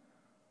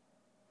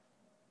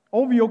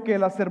 Obvio que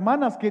las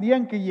hermanas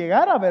querían que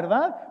llegara,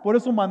 ¿verdad? Por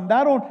eso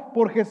mandaron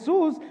por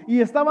Jesús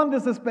y estaban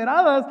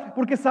desesperadas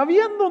porque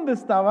sabían dónde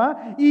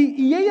estaba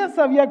y ella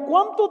sabía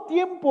cuánto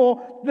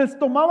tiempo les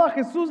tomaba a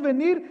Jesús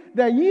venir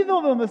de allí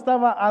donde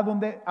estaba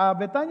a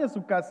Betania,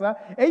 su casa.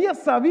 Ellas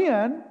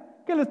sabían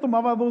que les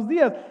tomaba 2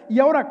 días y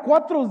ahora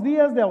 4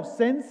 días de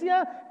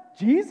ausencia.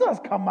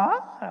 Jesus, come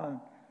on.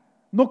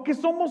 No que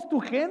somos tu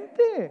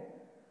gente.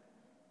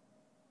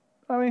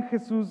 Saben,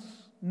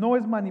 Jesús no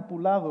es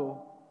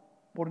manipulado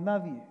por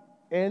nadie.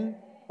 Él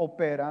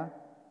opera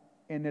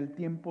en el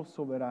tiempo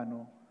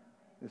soberano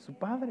de su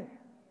Padre.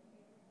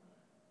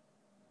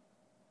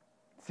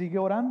 Sigue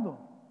orando,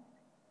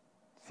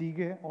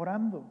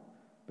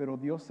 pero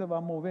Dios se va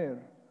a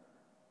mover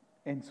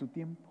en su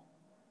tiempo.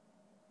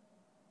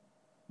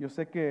 Yo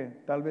sé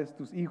que tal vez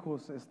tus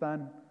hijos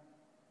están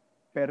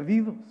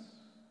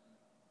perdidos.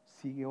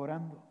 Sigue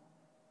orando.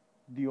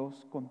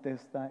 Dios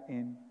contesta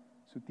en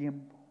su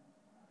tiempo.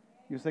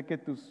 Yo sé que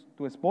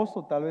tu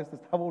esposo tal vez te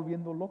está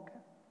volviendo loca.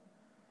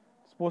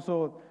 Tu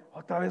esposo,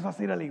 ¿otra vez vas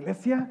a ir a la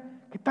iglesia?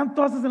 ¿Qué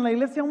tanto haces en la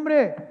iglesia,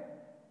 hombre?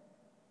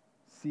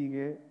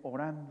 Sigue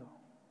orando.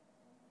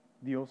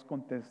 Dios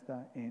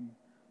contesta en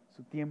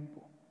su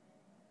tiempo.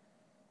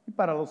 Y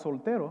para los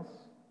solteros,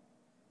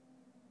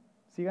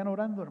 sigan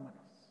orando, hermanos.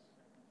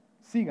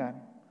 Sigan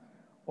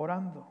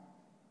orando.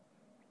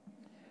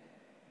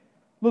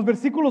 Los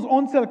versículos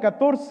 11 al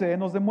 14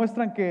 nos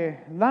demuestran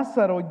que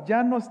Lázaro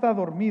ya no está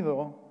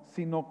dormido,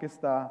 sino que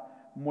está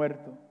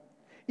muerto.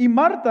 Y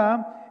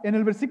Marta, en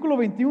el versículo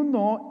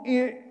 21,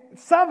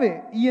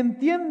 sabe y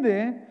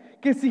entiende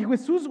que si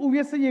Jesús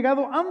hubiese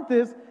llegado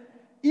antes,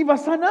 iba a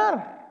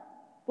sanar.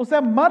 O sea,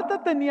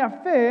 Marta tenía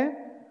fe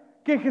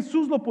que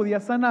Jesús lo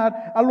podía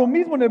sanar. A lo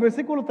mismo en el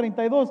versículo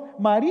 32,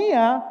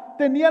 María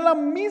tenía la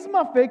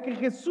misma fe que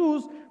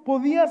Jesús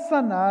podía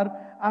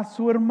sanar a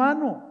su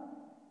hermano.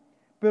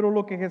 Pero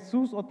lo que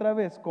Jesús otra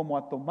vez, como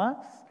a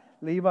Tomás,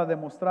 le iba a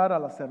demostrar a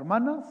las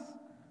hermanas,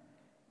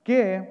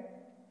 que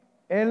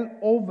Él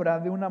obra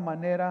de una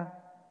manera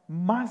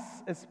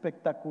más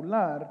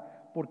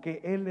espectacular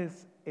porque Él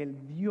es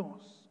el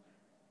Dios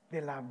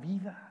de la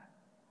vida.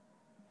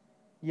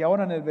 Y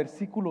ahora en el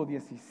versículo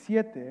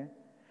 17,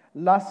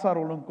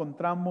 Lázaro lo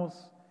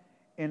encontramos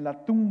en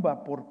la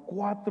tumba por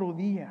 4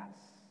 días.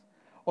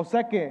 O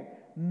sea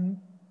que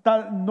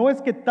no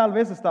es que tal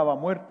vez estaba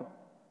muerto,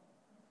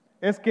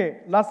 es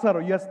que Lázaro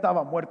ya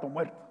estaba muerto.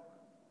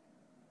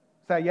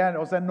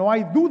 O sea, no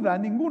hay duda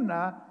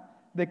ninguna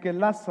de que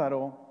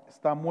Lázaro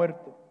está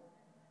muerto.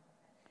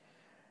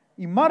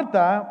 Y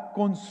Marta,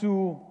 con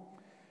su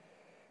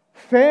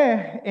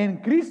fe en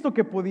Cristo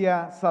que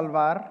podía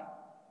salvar,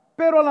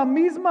 pero a la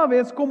misma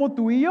vez como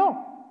tú y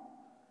yo.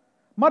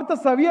 Marta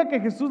sabía que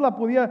Jesús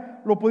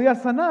lo podía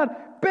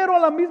sanar, pero a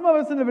la misma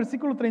vez en el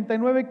versículo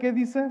 39, ¿qué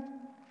dice?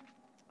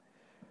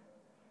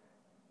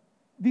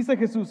 Dice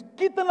Jesús,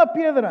 quiten la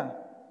piedra.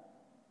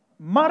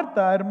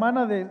 Marta,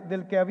 hermana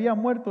del que había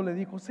muerto, le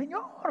dijo,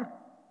 Señor,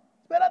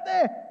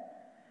 espérate,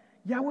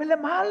 ya huele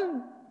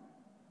mal.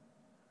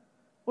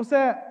 O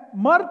sea,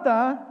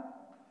 Marta,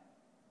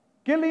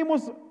 ¿qué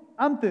leímos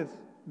antes?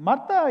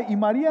 Marta y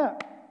María,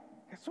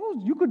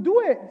 Jesús, you could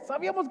do it.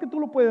 Sabíamos que tú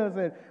lo puedes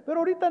hacer. Pero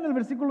ahorita en el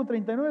versículo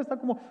 39 está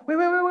como,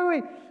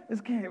 wait.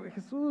 Es que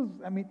Jesús,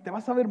 a mí te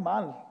vas a ver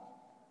mal.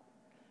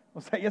 O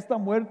sea, ya está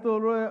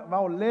muerto, va a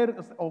oler,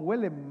 o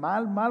huele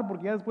mal,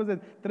 porque ya después de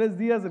 3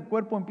 días el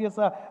cuerpo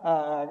empieza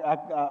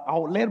a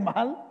oler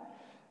mal.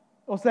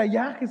 O sea,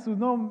 ya Jesús,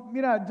 no,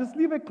 mira, just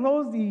leave it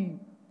closed y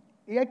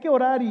hay que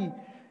orar y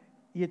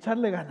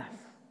echarle ganas.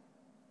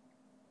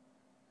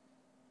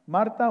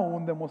 Marta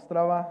aún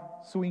demostraba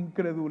su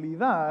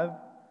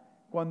incredulidad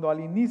cuando al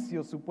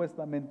inicio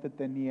supuestamente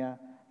tenía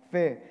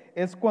fe.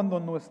 Es cuando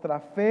nuestra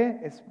fe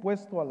es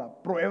puesto a la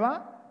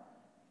prueba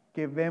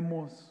que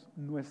vemos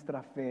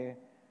nuestra fe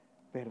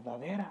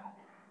verdadera.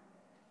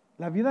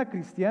 La vida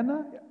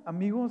cristiana,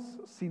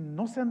 amigos, si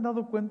no se han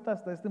dado cuenta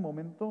hasta este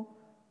momento,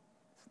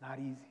 it's not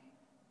easy.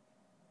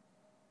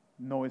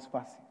 No es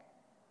fácil.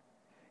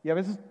 Y a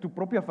veces tu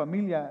propia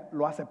familia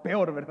lo hace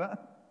peor, ¿verdad?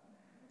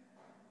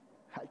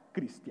 Ay,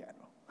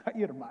 cristiano,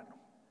 ay, hermano,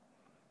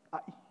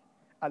 ay,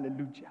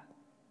 aleluya.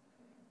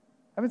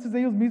 A veces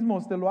ellos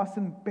mismos te lo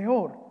hacen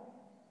peor.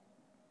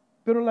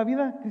 Pero la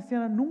vida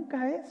cristiana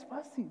nunca es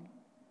fácil.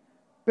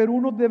 Pero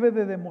uno debe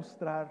de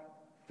demostrar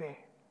fe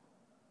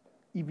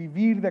y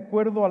vivir de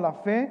acuerdo a la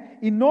fe,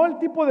 y no el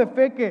tipo de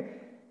fe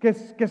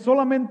que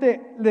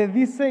solamente le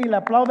dice y le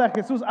aplaude a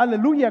Jesús,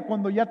 aleluya,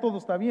 cuando ya todo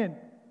está bien,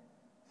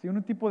 sino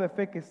un tipo de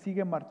fe que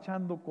sigue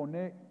marchando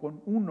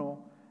con uno,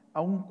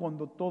 aun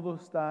cuando todo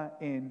está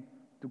en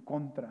tu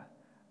contra,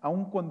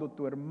 aun cuando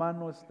tu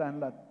hermano está en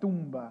la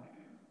tumba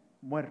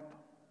muerto.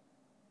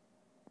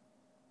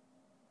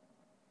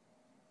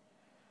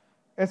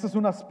 Ese es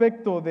un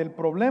aspecto del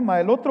problema.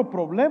 El otro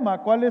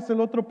problema, ¿cuál es el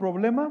otro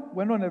problema?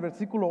 Bueno, en el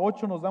versículo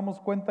 8 nos damos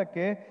cuenta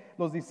que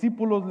los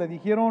discípulos le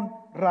dijeron,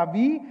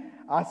 Rabí,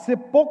 hace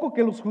poco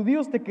que los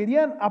judíos te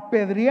querían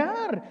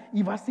apedrear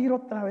y vas a ir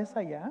otra vez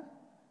allá.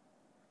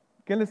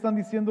 ¿Qué le están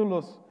diciendo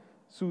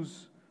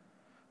sus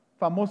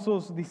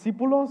famosos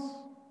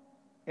discípulos?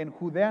 En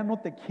Judea no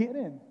te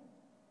quieren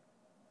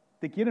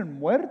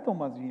muerto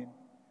más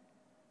bien.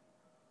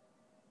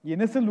 Y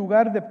en ese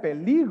lugar de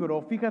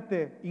peligro,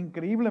 fíjate,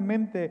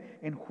 increíblemente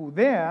en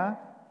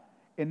Judea,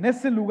 en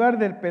ese lugar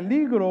del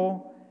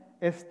peligro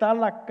está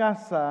la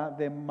casa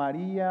de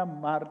María,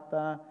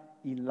 Marta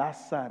y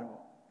Lázaro,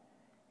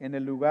 en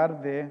el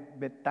lugar de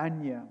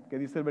Betania, que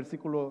dice el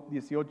versículo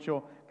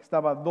 18, que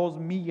estaba a 2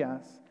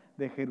 millas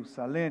de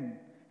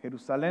Jerusalén.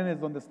 Jerusalén es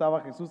donde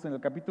estaba Jesús en el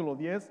capítulo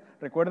 10,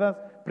 ¿recuerdas?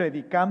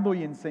 Predicando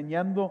y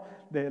enseñando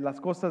de las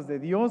cosas de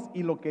Dios,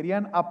 y lo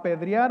querían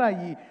apedrear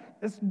allí.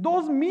 Es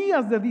 2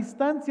 millas de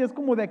distancia, es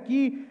como de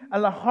aquí a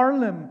la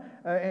Harlem,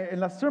 en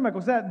la Cermak,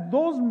 o sea,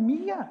 2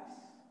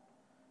 millas.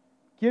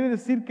 Quiere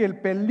decir que el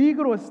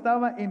peligro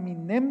estaba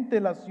eminente,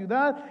 la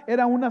ciudad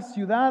era una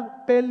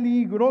ciudad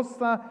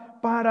peligrosa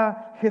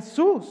para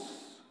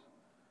Jesús.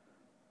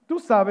 Tú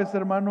sabes,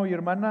 hermano y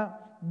hermana,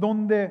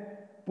 dónde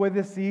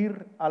puedes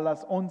ir a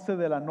las 11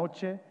 de la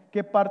noche,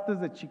 qué partes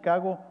de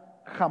Chicago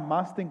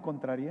jamás te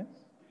encontrarías,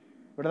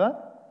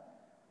 ¿verdad?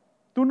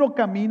 Tú no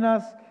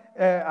caminas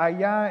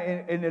allá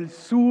en el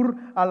sur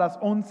a las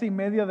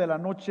 11:30 de la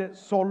noche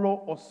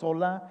solo o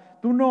sola?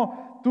 Tú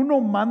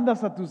no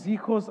mandas a tus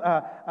hijos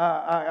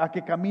a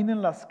que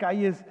caminen las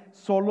calles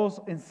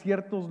solos en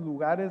ciertos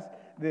lugares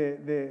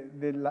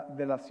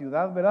de la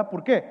ciudad, ¿verdad?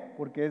 ¿Por qué?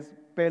 Porque es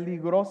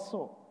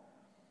peligroso.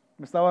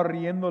 Me estaba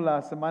riendo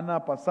la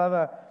semana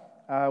pasada,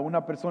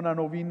 una persona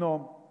no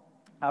vino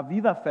a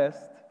Vida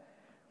Fest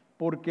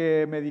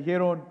porque me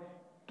dijeron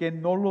que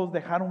no los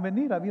dejaron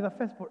venir a Vida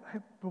Fest.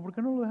 ¿Por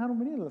qué no los dejaron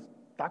venir? Los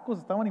tacos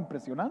estaban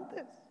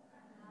impresionantes.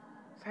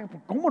 O sea,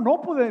 ¿cómo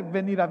no puede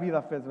venir a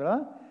Vida Fest,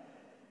 verdad?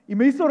 Y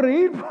me hizo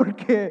reír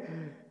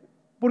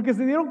porque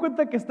se dieron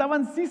cuenta que estaba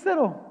en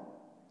Cícero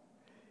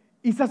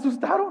y se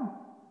asustaron.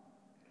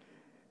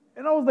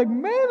 And I was like,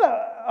 man,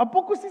 ¿a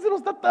poco Cícero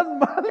está tan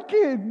mal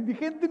que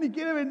gente ni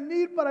quiere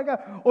venir para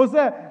acá? O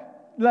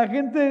sea, la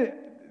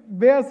gente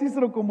ve a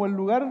Cícero como el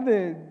lugar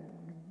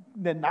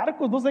de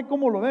narcos, no sé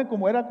cómo lo ven,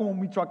 como era como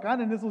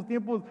Michoacán en esos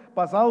tiempos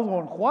pasados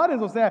con Juárez,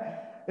 o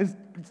sea,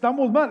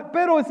 estamos mal.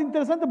 Pero es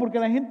interesante porque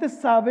la gente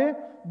sabe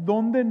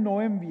dónde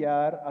no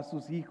enviar a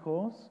sus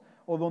hijos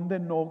o dónde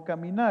no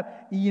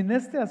caminar. Y en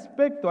este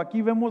aspecto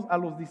aquí vemos a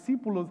los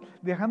discípulos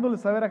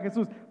dejándoles saber a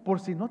Jesús, por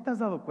si no te has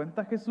dado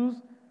cuenta,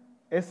 Jesús,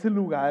 ese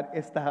lugar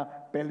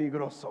está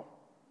peligroso.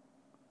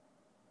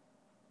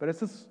 Pero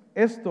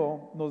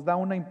esto nos da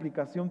una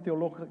implicación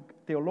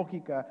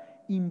teológica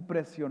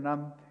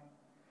impresionante.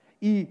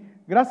 Y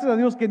gracias a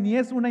Dios que ni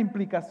es una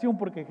implicación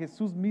porque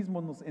Jesús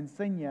mismo nos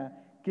enseña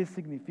qué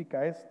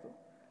significa esto.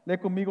 Lee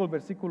conmigo el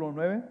versículo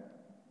 9.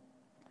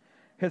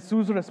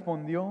 Jesús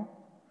respondió,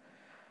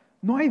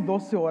 ¿no hay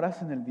 12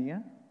 horas en el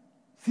día?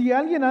 Si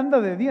alguien anda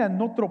de día,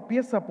 no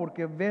tropieza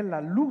porque ve la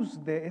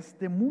luz de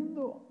este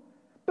mundo.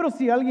 Pero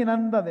si alguien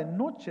anda de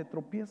noche,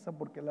 tropieza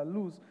porque la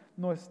luz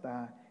no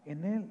está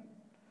en él.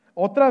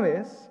 Otra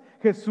vez,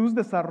 Jesús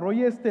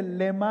desarrolla este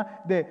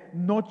lema de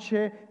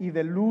noche y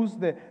de luz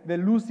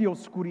y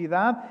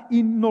oscuridad.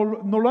 Y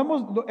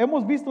lo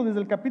hemos visto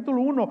desde el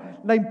capítulo 1,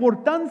 la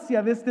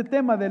importancia de este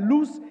tema de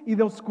luz y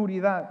de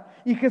oscuridad.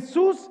 Y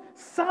Jesús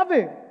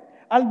sabe,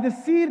 al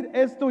decir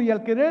esto y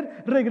al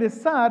querer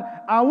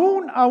regresar a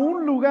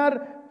un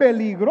lugar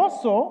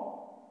peligroso,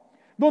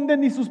 donde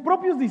ni sus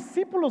propios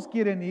discípulos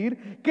quieren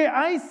ir, que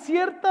hay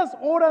ciertas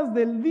horas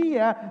del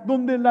día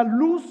donde la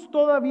luz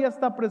todavía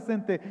está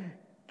presente.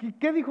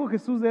 ¿Qué dijo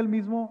Jesús de él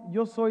mismo?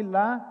 Yo soy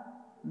la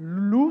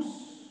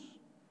luz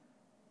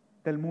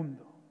del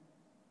mundo.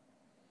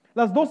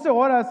 Las 12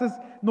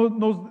 horas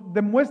nos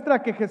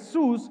demuestra que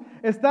Jesús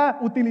está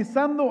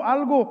utilizando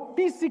algo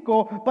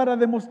físico para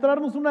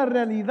demostrarnos una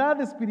realidad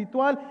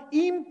espiritual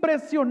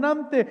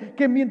impresionante,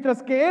 que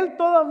mientras que Él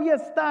todavía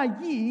está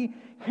allí,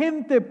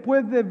 gente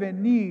puede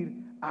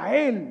venir a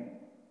Él.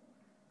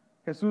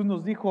 Jesús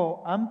nos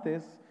dijo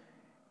antes,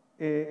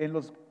 en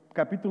los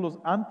capítulos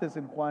antes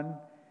en Juan,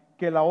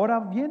 que la hora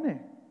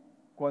viene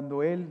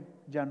cuando Él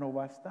ya no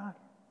va a estar.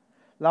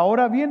 La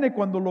hora viene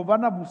cuando lo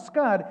van a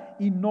buscar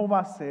y no va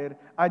a ser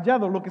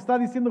hallado. Lo que está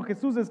diciendo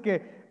Jesús es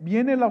que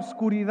viene la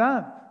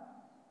oscuridad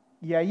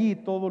y ahí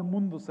todo el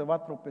mundo se va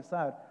a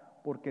tropezar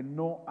porque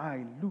no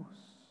hay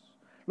luz.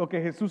 Lo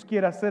que Jesús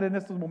quiere hacer en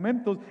estos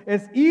momentos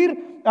es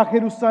ir a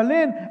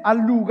Jerusalén, al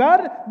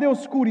lugar de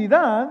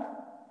oscuridad,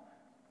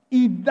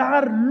 y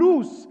dar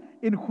luz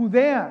en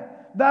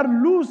Judea, dar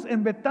luz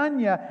en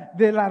Betania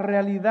de la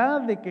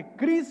realidad de que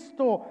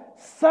Cristo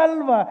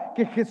salva,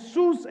 que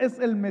Jesús es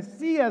el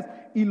Mesías,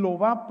 y lo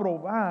va a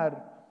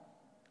probar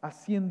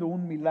haciendo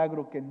un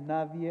milagro que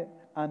nadie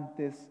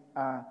antes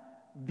ha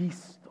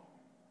visto.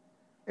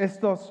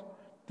 Estos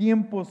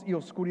tiempos y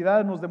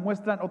oscuridad nos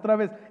demuestran otra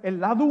vez el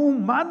lado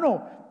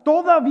humano.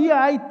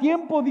 Todavía hay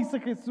tiempo, dice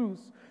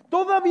Jesús.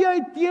 Todavía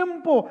hay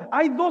tiempo.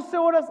 Hay 12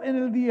 horas en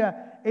el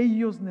día.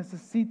 Ellos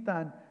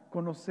necesitan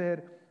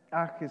conocer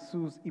a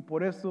Jesús. Y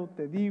por eso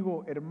te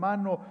digo,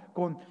 hermano,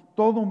 con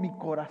todo mi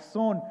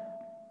corazón,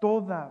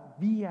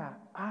 todavía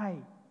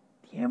hay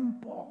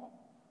tiempo.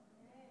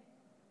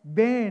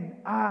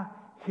 Ven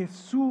a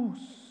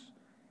Jesús,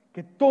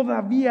 que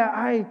todavía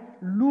hay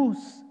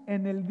luz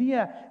en el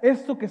día.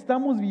 Esto que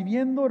estamos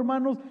viviendo,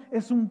 hermanos,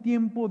 es un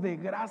tiempo de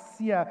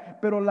gracia,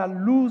 pero la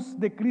luz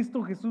de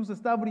Cristo Jesús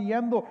está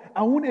brillando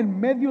aún en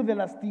medio de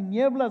las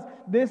tinieblas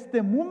de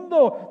este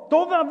mundo.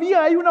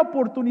 Todavía hay una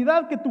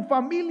oportunidad que tu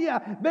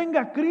familia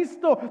venga a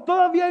Cristo.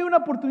 Todavía hay una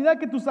oportunidad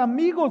que tus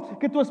amigos,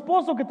 que tu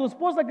esposo, que tu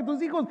esposa, que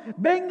tus hijos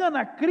vengan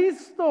a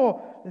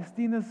Cristo. Les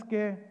tienes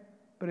que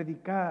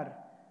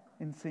predicar,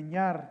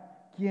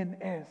 enseñar quién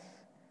es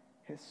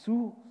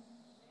Jesús.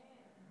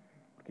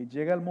 Porque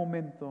llega el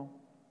momento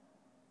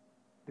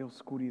de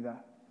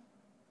oscuridad.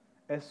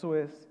 Eso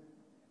es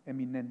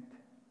eminente.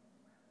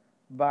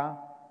 Va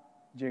a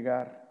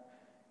llegar.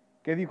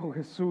 ¿Qué dijo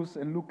Jesús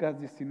en Lucas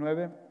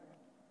 19?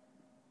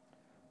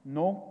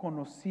 No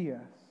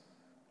conocías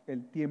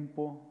el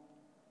tiempo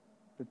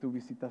de tu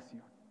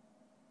visitación.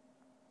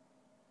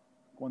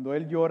 Cuando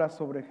Él llora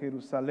sobre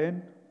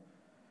Jerusalén,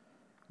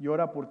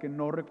 llora porque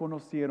no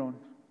reconocieron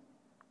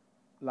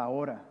la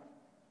hora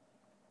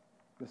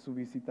de su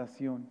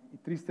visitación. Y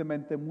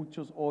tristemente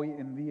muchos hoy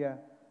en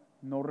día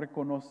no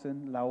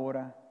reconocen la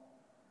hora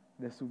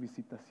de su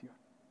visitación.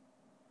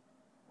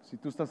 Si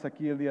tú estás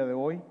aquí el día de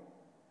hoy,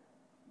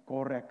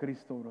 corre a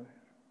Cristo,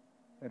 brother.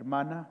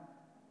 Hermana,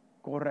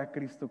 corre a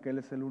Cristo, que Él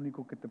es el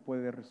único que te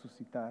puede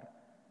resucitar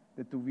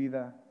de tu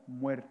vida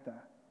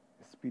muerta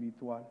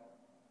espiritual.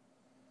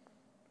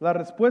 La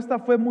respuesta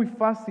fue muy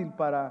fácil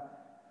para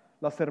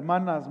las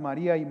hermanas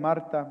María y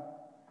Marta.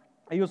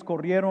 Ellos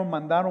corrieron,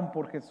 mandaron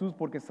por Jesús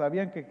porque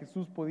sabían que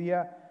Jesús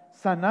podía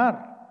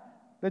sanar.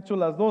 De hecho,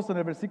 las dos en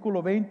el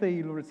versículo 20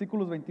 y los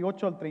versículos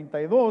 28 al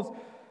 32,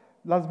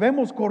 las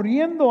vemos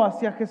corriendo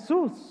hacia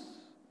Jesús.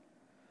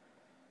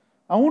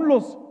 Aún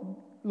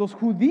los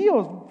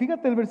judíos,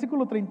 fíjate el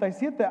versículo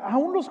 37,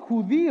 aún los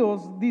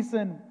judíos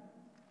dicen,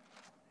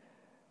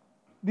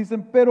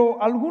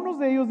 pero algunos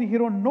de ellos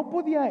dijeron, ¿no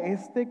podía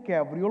este que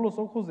abrió los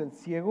ojos del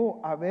ciego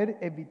haber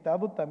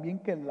evitado también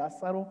que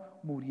Lázaro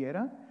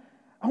muriera?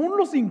 Aún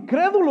los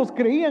incrédulos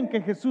creían que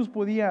Jesús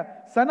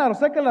podía sanar. O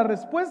sea que la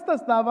respuesta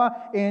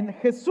estaba en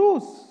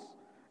Jesús.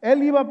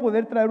 Él iba a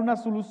poder traer una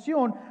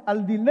solución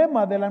al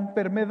dilema de la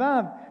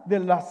enfermedad de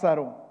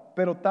Lázaro,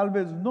 pero tal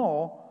vez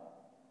no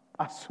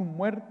a su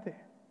muerte.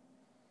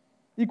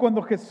 Y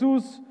cuando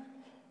Jesús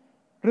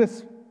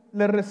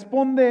le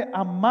responde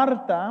a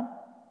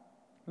Marta,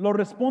 lo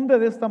responde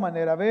de esta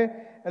manera.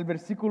 Ve el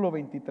versículo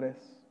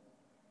 23.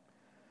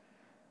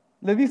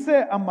 Le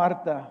dice a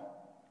Marta,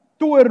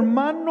 tu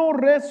hermano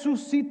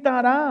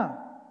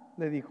resucitará,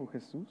 le dijo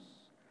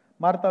Jesús.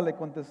 Marta le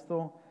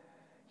contestó,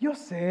 yo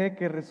sé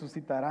que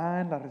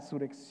resucitará en la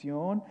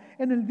resurrección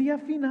en el día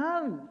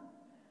final.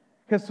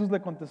 Jesús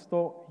le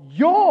contestó,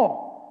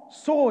 yo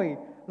soy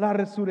la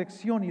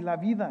resurrección y la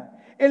vida.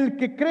 El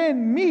que cree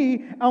en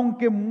mí,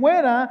 aunque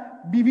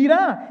muera,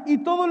 vivirá. Y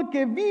todo el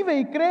que vive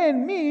y cree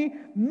en mí,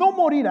 no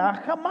morirá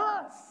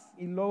jamás.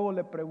 Y luego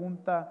le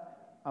pregunta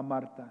a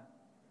Marta,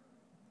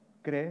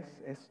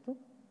 ¿crees esto?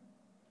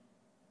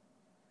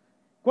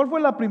 ¿Cuál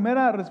fue la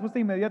primera respuesta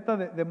inmediata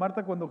de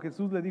Marta cuando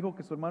Jesús le dijo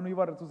que su hermano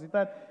iba a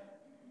resucitar?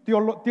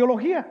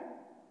 Teología.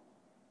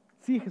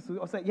 Sí, Jesús,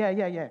 o sea, ya,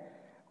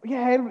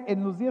 él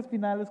en los días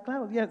finales,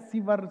 claro, ya sí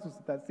va a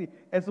resucitar, sí,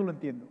 eso lo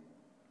entiendo.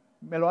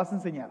 Me lo has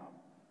enseñado.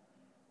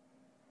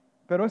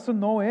 Pero eso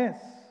no es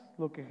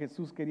lo que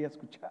Jesús quería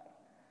escuchar.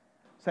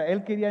 O sea,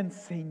 Él quería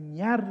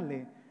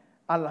enseñarle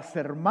a las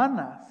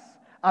hermanas,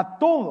 a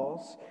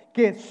todos,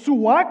 que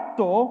su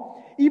acto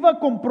iba a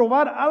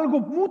comprobar algo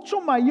mucho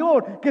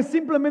mayor que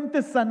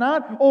simplemente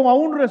sanar o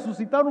aún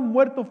resucitar un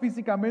muerto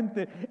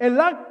físicamente. El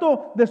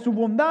acto de su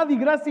bondad y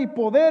gracia y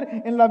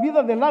poder en la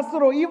vida de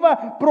Lázaro iba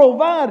a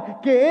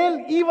probar que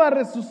Él iba a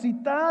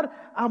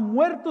resucitar a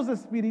muertos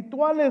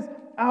espirituales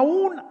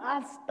aún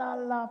hasta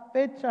la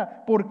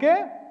fecha. ¿Por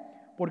qué?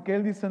 Porque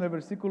Él dice en el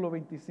versículo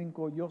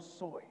 25, yo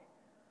soy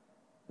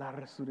la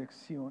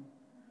resurrección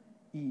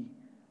y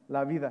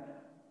la vida.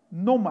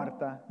 No,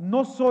 Marta,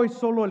 no soy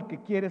solo el que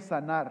quiere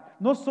sanar,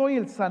 no soy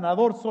el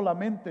sanador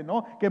solamente,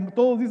 ¿no? Que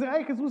todos dicen,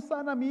 ay, Jesús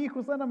sana a mi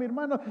hijo, sana a mi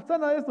hermano,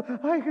 sana esto,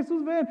 ay,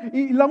 Jesús ven.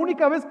 Y la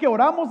única vez que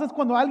oramos es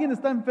cuando alguien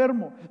está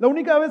enfermo, la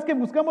única vez que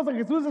buscamos a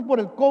Jesús es por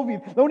el COVID,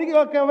 la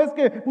única vez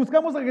que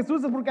buscamos a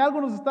Jesús es porque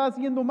algo nos está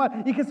haciendo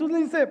mal. Y Jesús le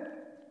dice,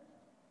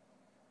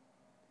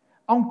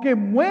 aunque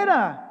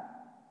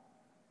muera,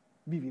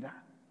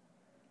 vivirá.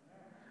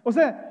 O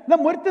sea, la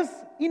muerte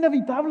es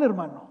inevitable,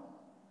 hermano.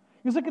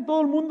 Yo sé que todo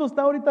el mundo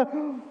está ahorita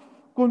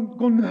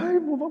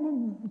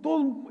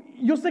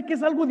yo sé que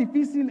es algo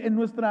difícil en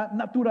nuestra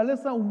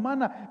naturaleza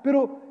humana,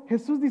 pero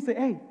Jesús dice,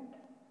 hey,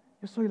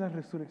 yo soy la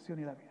resurrección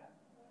y la vida.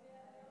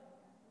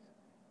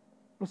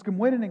 Los que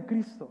mueren en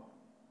Cristo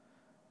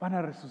van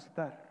a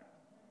resucitar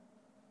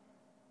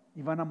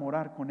y van a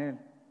morar con Él.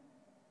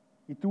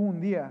 Y tú un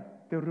día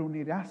te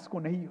reunirás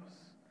con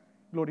ellos,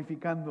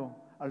 glorificando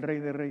al Rey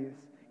de Reyes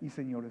y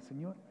Señor de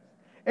Señores.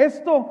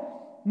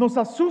 Esto nos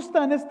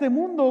asusta en este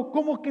mundo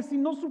como que si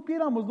no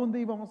supiéramos dónde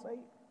íbamos a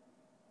ir.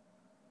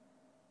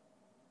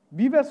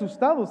 Vive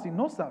asustado si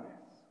no sabes.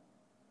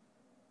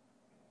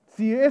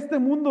 Si este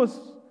mundo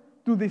es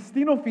tu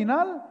destino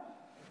final,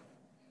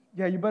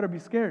 yeah, you better be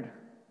scared.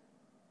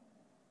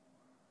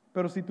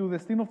 Pero si tu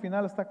destino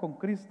final está con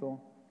Cristo,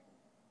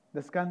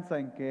 descansa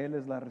en que Él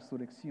es la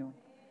resurrección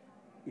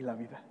y la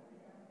vida.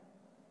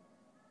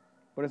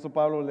 Por eso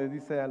Pablo le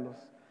dice a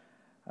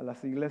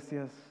las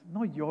iglesias,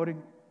 no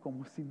lloren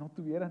como si no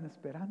tuvieran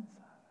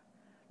esperanza.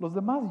 Los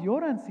demás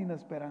lloran sin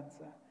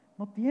esperanza,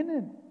 no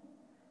tienen.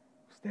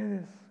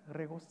 Ustedes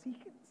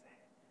regocíjense,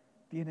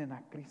 tienen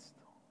a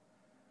Cristo.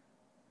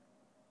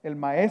 El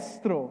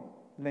maestro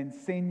le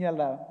enseña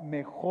la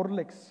mejor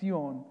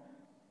lección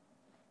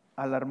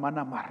a la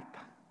hermana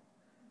Marta.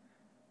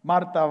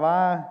 Marta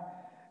va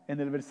en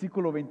el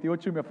versículo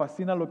 28 y me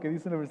fascina lo que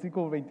dice en el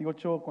versículo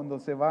 28 cuando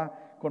se va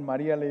con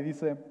María, le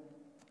dice,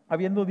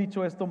 habiendo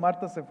dicho esto,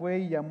 Marta se fue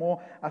y llamó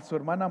a su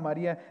hermana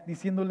María,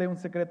 diciéndole un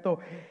secreto,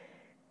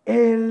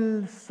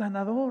 el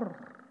sanador,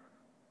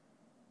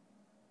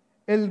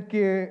 el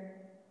que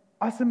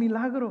hace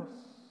milagros,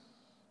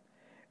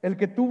 el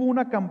que tuvo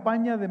una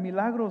campaña de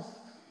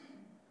milagros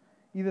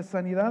y de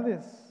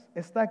sanidades,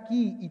 está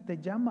aquí y te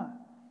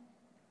llama.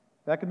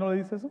 ¿Verdad que no le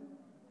dice eso?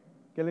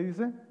 ¿Qué le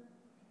dice?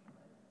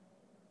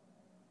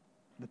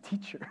 The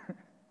teacher,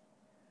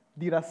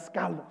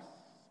 didascalos,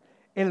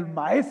 el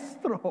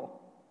maestro,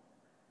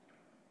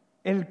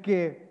 el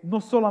que no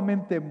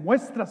solamente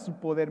muestra su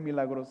poder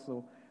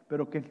milagroso,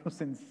 pero que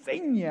nos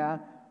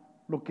enseña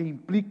lo que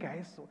implica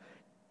eso.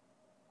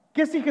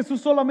 ¿Qué si Jesús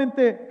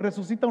solamente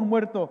resucita a un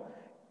muerto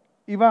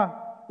y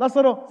va,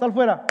 Lázaro, sal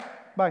fuera,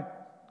 bye?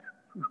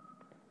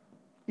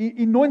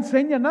 Y no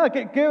enseña nada,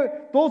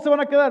 que todos se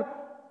van a quedar,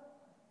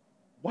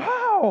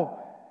 wow,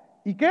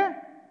 ¿y qué?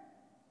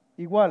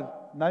 Igual,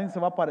 nadie se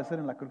va a aparecer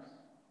en la cruz.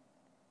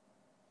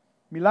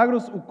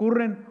 Milagros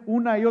ocurren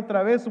una y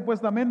otra vez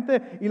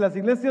supuestamente y las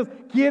iglesias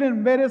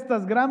quieren ver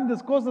estas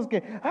grandes cosas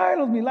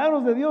los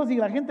milagros de Dios y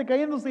la gente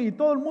cayéndose y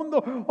todo el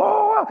mundo,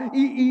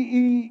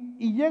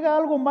 y llega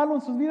algo malo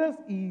en sus vidas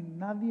y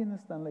nadie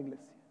está en la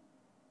iglesia.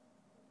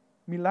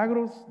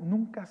 Milagros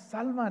nunca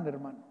salvan,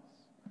 hermanos.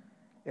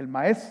 El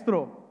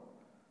maestro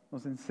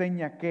nos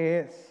enseña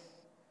qué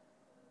es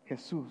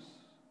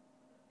Jesús,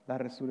 la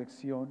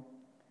resurrección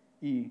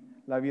y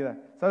la vida.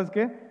 ¿Sabes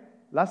qué?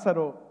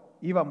 Lázaro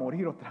iba a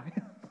morir otra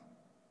vez.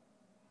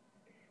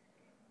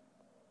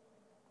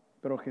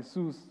 Pero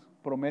Jesús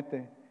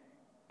promete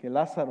que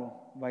Lázaro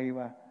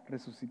iba a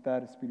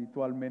resucitar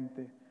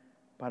espiritualmente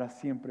para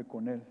siempre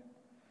con él.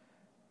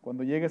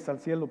 Cuando llegues al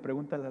cielo,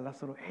 pregúntale a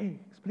Lázaro,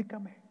 hey,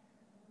 explícame,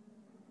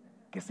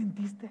 ¿qué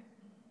sentiste?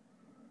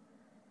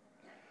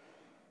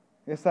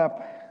 Esa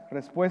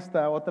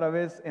respuesta otra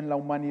vez en la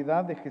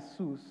humanidad de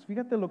Jesús.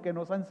 Fíjate lo que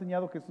nos ha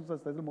enseñado Jesús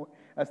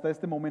hasta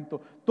este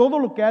momento. Todo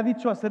lo que ha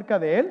dicho acerca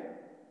de él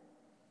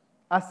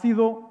ha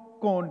sido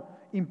con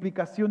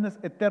implicaciones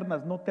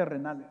eternas, no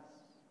terrenales.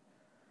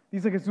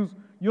 Dice Jesús,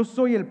 yo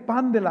soy el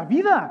pan de la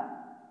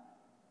vida.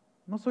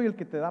 No soy el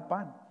que te da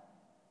pan.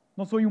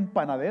 No soy un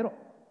panadero.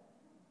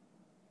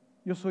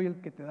 Yo soy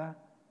el que te da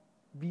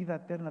vida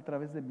eterna a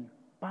través de mi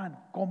pan.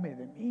 Come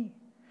de mí.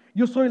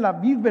 Yo soy la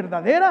vid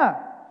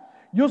verdadera.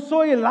 Yo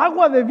soy el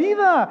agua de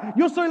vida.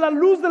 Yo soy la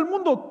luz del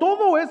mundo.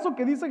 Todo eso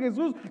que dice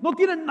Jesús no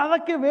tiene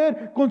nada que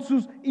ver con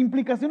sus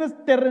implicaciones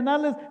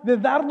terrenales de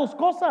darnos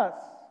cosas.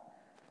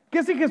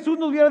 ¿Qué si Jesús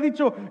nos hubiera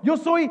dicho, yo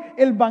soy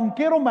el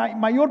banquero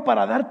mayor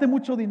para darte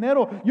mucho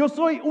dinero? Yo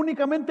soy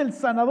únicamente el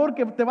sanador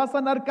que te va a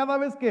sanar cada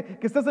vez que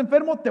estés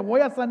enfermo, te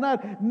voy a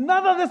sanar.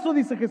 Nada de eso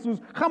dice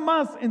Jesús,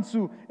 jamás en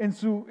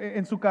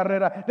su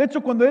carrera. De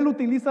hecho, cuando él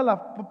utiliza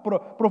la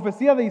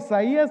profecía de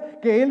Isaías,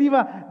 que él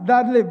iba a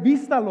darle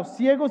vista a los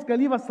ciegos, que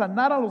él iba a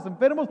sanar a los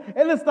enfermos,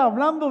 él está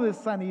hablando de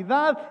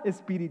sanidad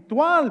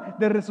espiritual,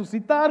 de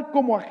resucitar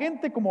como a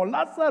gente como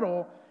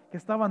Lázaro, que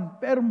estaban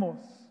enfermos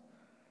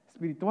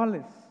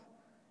espirituales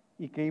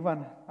y que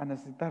iban a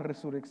necesitar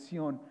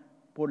resurrección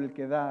por el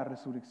que da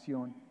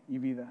resurrección y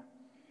vida.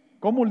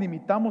 ¿Cómo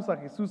limitamos a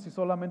Jesús si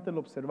solamente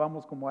lo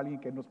observamos como alguien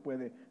que nos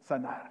puede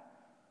sanar?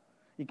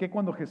 ¿Y qué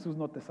cuando Jesús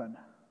no te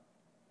sana?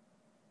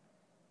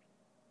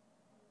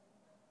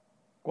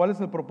 ¿Cuál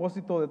es el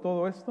propósito de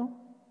todo esto?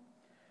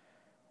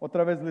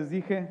 Otra vez les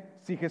dije,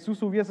 si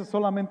Jesús hubiese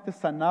solamente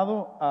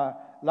sanado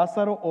a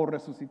Lázaro o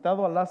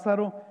resucitado a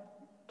Lázaro,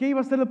 ¿qué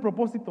iba a ser el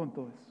propósito en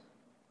todo eso?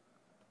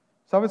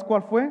 ¿Sabes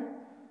cuál fue?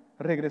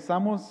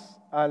 Regresamos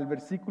al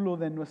versículo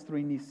de nuestro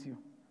inicio.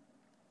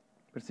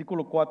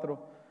 Versículo 4.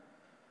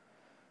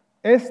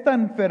 Esta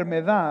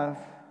enfermedad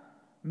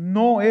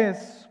no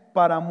es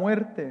para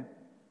muerte,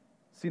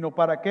 sino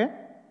 ¿para qué?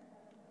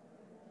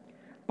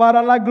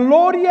 Para la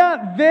gloria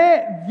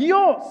de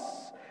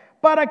Dios,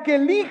 para que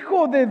el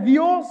Hijo de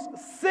Dios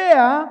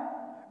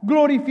sea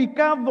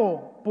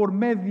glorificado por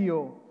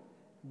medio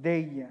de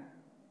ella.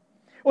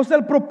 O sea,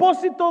 el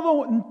propósito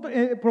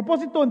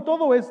en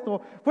todo esto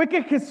fue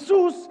que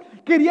Jesús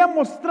quería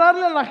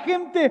mostrarle a la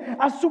gente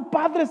a su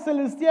Padre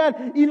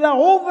Celestial y la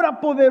obra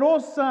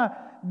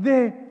poderosa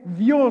de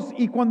Dios.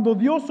 Y cuando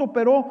Dios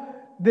operó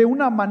de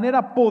una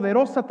manera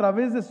poderosa a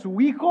través de su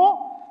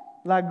Hijo,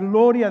 la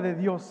gloria de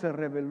Dios se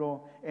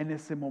reveló en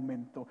ese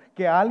momento.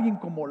 Que alguien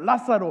como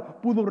Lázaro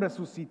pudo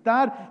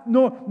resucitar,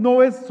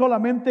 no es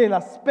solamente el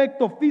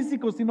aspecto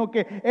físico, sino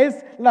que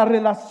es la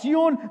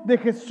relación de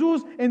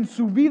Jesús en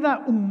su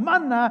vida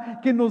humana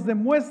que nos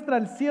demuestra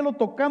el cielo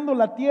tocando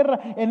la tierra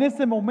en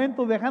ese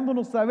momento,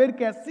 dejándonos saber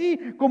que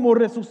así como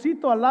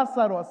resucito a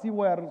Lázaro, así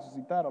voy a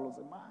resucitar a los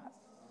demás.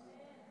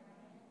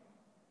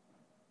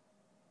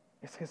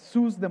 Es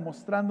Jesús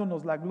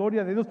demostrándonos la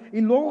gloria de Dios.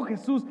 Y luego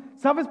Jesús,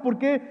 ¿sabes por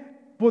qué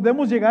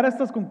podemos llegar a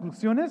estas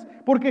conclusiones?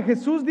 Porque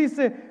Jesús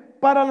dice,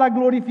 para la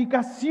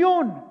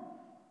glorificación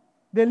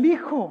del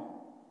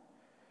Hijo.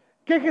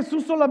 ¿Que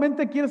Jesús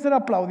solamente quiere ser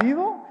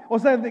aplaudido? O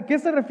sea, ¿de qué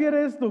se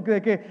refiere esto?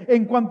 De que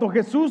en cuanto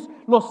Jesús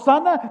los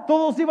sana,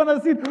 todos iban a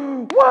decir,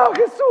 wow,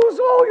 Jesús,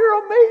 oh,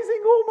 you're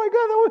amazing, oh my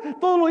God.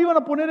 Todos lo iban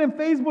a poner en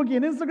Facebook y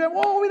en Instagram,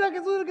 oh, mira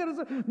Jesús.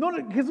 No,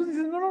 Jesús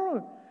dice,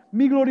 no.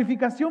 Mi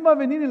glorificación va a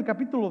venir en el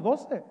capítulo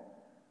 12.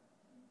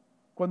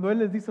 Cuando Él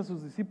les dice a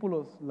sus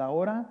discípulos, la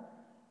hora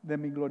de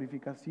mi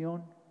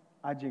glorificación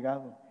ha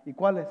llegado. ¿Y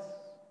cuál es?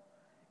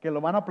 ¿Que lo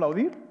van a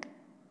aplaudir?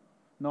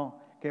 No,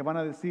 que van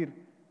a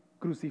decir,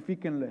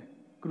 crucifíquenle,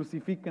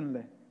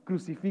 crucifíquenle,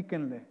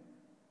 crucifíquenle.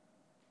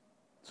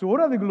 Su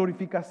hora de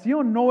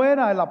glorificación no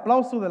era el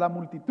aplauso de la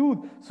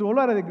multitud. Su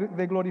hora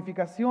de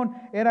glorificación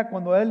era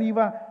cuando Él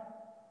iba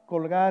a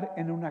colgar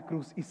en una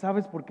cruz. ¿Y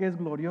sabes por qué es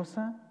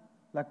gloriosa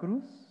la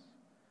cruz?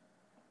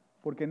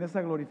 Porque en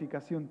esa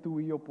glorificación tú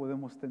y yo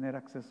podemos tener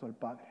acceso al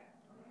Padre.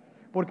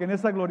 Porque en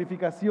esa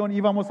glorificación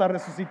íbamos a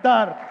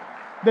resucitar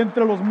de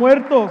entre los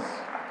muertos.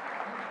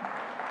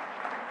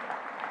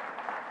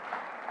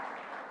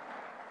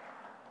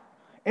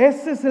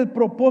 Ese es el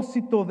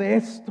propósito de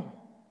esto.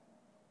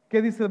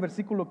 ¿Qué dice el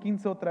versículo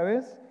 15 otra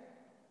vez?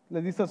 Le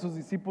dice a sus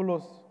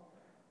discípulos,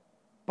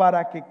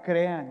 para que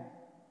crean.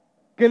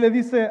 ¿Qué le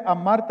dice a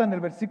Marta en el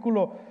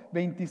versículo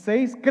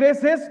 26?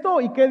 ¿Crees esto?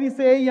 ¿Y qué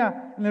dice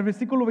ella en el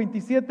versículo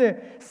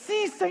 27?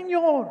 Sí,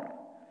 Señor,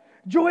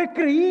 yo he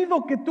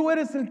creído que tú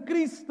eres el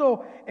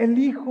Cristo, el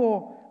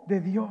Hijo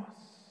de Dios.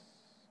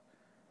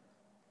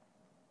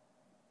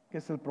 ¿Qué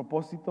es el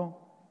propósito?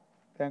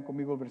 Vean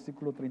conmigo el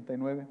versículo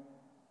 39.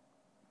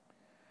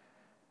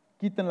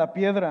 Quiten la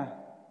piedra,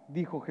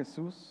 dijo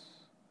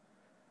Jesús.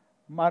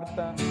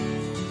 Marta,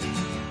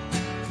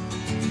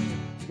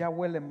 ya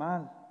huele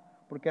mal,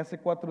 porque hace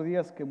 4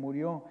 días que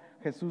murió.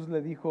 Jesús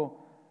le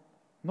dijo,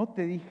 ¿no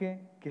te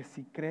dije que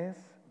si crees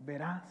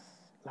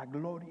verás la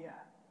gloria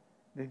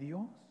de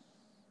Dios?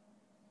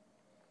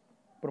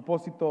 El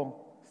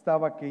propósito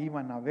estaba que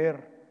iban a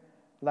ver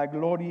la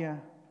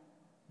gloria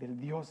del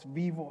Dios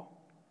vivo,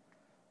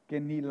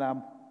 que ni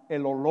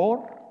el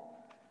olor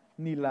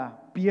ni la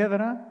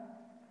piedra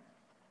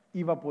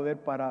iba a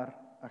poder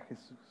parar a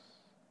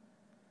Jesús.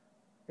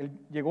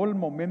 Llegó el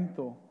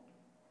momento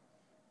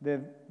de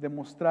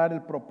demostrar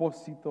el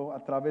propósito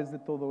a través de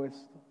todo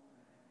esto,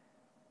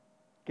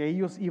 que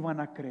ellos iban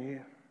a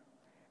creer.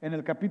 En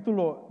el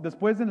capítulo,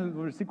 después en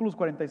los versículos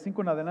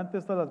 45 en adelante,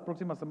 estas las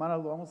próximas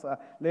semanas lo vamos a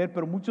leer,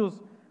 pero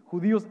muchos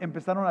judíos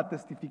empezaron a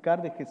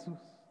testificar de Jesús.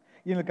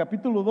 Y en el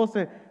capítulo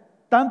 12,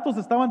 tantos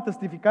estaban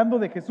testificando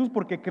de Jesús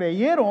porque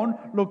creyeron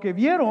lo que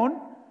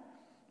vieron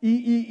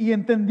y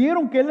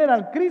entendieron que Él era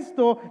el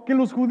Cristo, que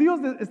los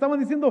judíos estaban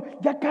diciendo,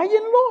 ya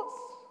cállenlos,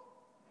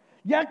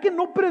 ya que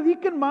no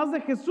prediquen más de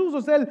Jesús. O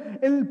sea,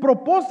 el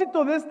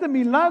propósito de este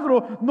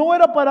milagro no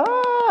era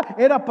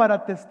era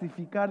para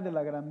testificar de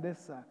la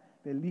grandeza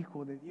del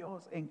Hijo de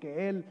Dios, en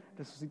que Él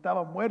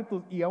resucitaba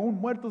muertos y aún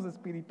muertos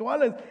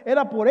espirituales.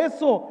 Era por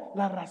eso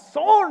la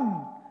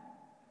razón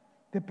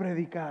de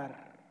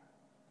predicar.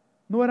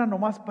 No era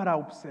nomás para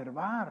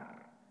observar,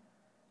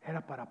 era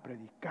para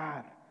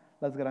predicar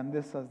las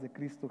grandezas de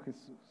Cristo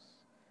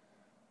Jesús.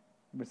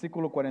 El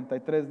versículo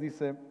 43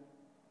 dice,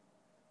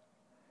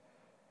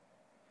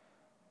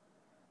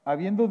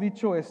 habiendo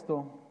dicho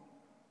esto,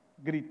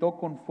 gritó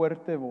con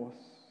fuerte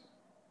voz,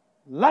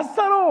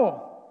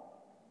 Lázaro,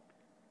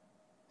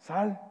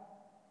 sal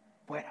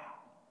fuera.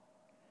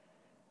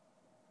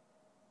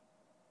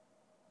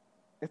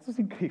 Esto es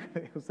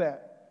increíble. O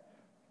sea,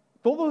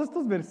 todos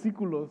estos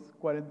versículos,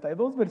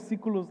 42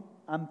 versículos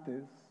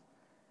antes,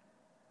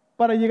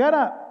 para llegar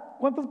a,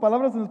 ¿cuántas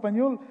palabras en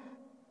español?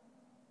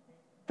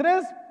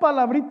 3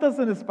 palabritas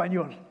en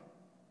español.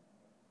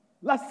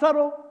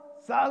 Lázaro,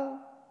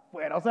 sal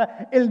fuera. O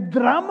sea, el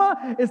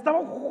drama estaba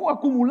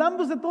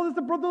acumulándose todo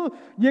este pronto.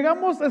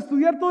 Llegamos a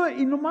estudiar todo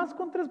y nomás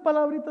con 3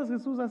 palabritas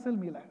Jesús hace el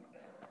milagro.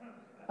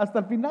 Hasta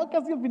el final,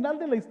 casi al final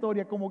de la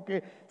historia, como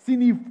que si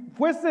ni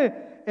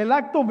fuese el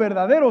acto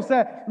verdadero. O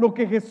sea, lo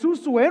que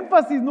Jesús, su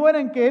énfasis no era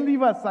en que Él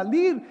iba a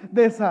salir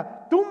de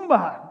esa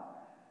tumba.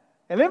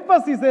 El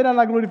énfasis era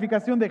la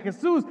glorificación de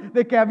Jesús,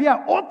 de que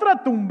había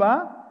otra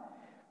tumba,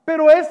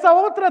 pero esa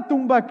otra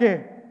tumba,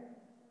 ¿qué?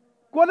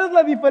 ¿Cuál es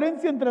la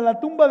diferencia entre la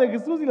tumba de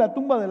Jesús y la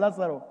tumba de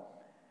Lázaro?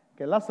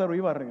 Que Lázaro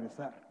iba a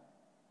regresar.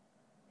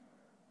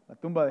 La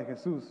tumba de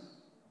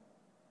Jesús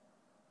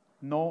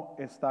no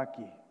está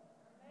aquí.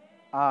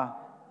 Ha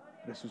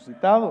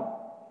resucitado.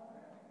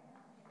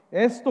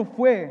 Esto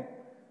fue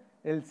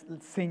el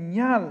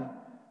señal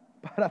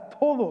para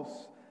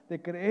todos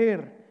de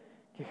creer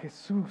que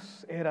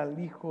Jesús era el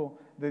Hijo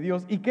de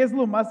Dios. ¿Y qué es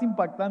lo más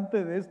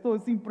impactante de esto?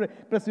 Es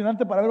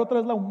impresionante para ver otra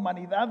vez la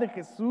humanidad de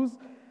Jesús.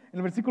 En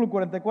el versículo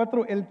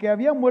 44, el que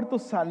había muerto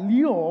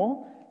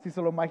salió, si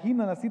se lo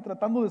imaginan así,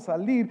 tratando de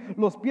salir,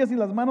 los pies y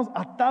las manos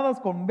atadas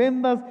con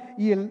vendas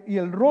y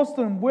el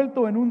rostro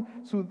envuelto en un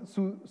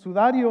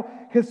sudario.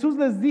 Jesús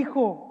les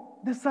dijo,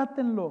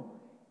 desátenlo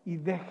y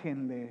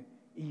déjenle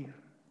ir.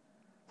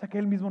 O sea que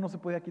él mismo no se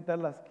podía quitar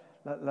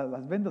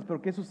las vendas,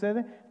 pero ¿qué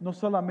sucede? No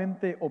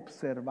solamente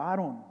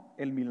observaron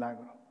el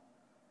milagro,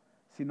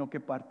 sino que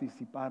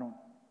participaron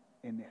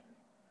en él.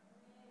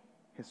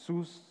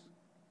 Jesús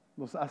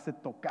los hace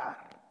tocar.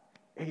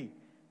 Hey,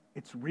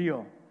 it's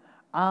real.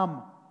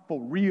 I'm for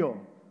real.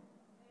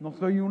 No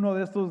soy uno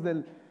de estos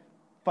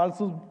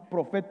falsos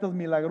profetas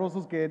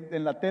milagrosos que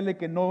en la tele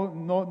que no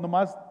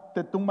nomás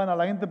te tumban a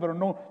la gente, pero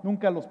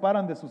nunca los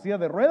paran de su silla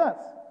de ruedas.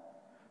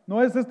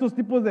 No es estos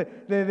tipos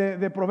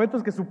de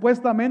profetas que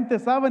supuestamente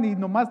saben y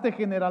nomás te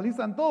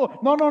generalizan todo.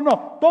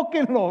 No,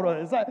 tóquenlo,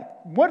 brother.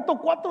 Muerto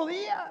 4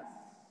 días.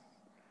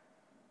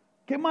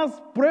 ¿Qué más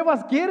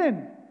pruebas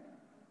quieren?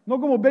 No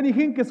como Benny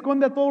Hinn, que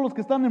esconde a todos los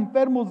que están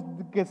enfermos,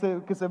 que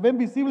se ven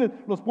visibles,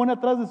 los pone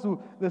atrás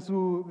de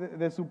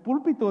su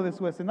púlpito, de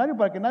su escenario,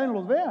 para que nadie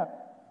los vea.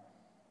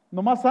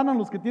 Nomás sanan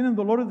los que tienen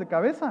dolores de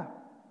cabeza.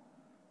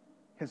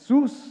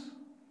 Jesús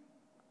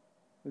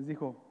les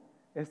dijo,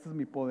 este es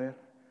mi poder,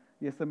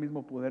 y este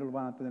mismo poder lo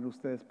van a tener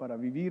ustedes para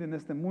vivir en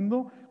este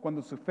mundo.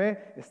 Cuando su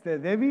fe esté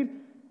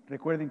débil,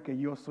 recuerden que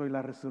yo soy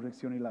la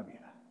resurrección y la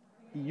vida.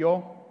 Y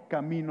yo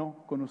camino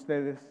con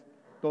ustedes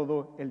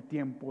todo el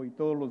tiempo y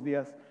todos los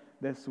días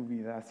de su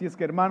vida. Así es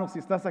que, hermanos, si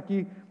estás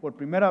aquí por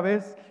primera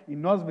vez y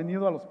no has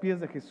venido a los pies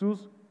de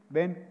Jesús,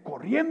 ven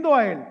corriendo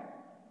a Él,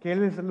 que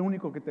Él es el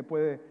único que te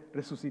puede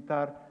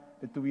resucitar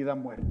de tu vida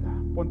muerta.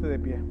 Ponte de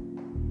pie.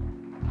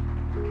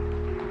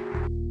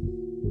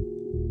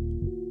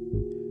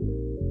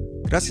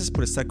 Gracias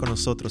por estar con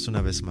nosotros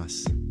una vez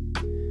más.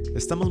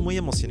 Estamos muy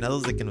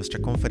emocionados de que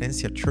nuestra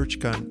conferencia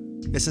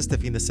ChurchCon es este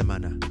fin de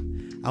semana.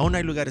 Aún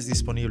hay lugares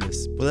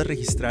disponibles. Puedes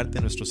registrarte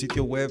en nuestro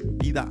sitio web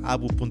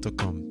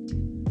vidaabu.com.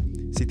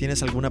 Si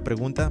tienes alguna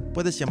pregunta,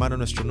 puedes llamar a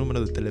nuestro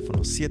número de teléfono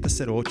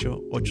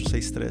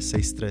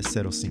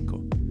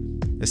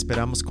 708-863-6305.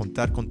 Esperamos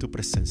contar con tu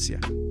presencia.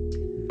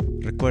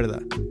 Recuerda,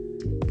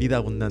 vida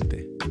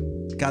abundante,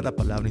 cada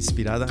palabra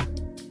inspirada,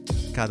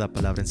 cada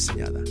palabra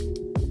enseñada.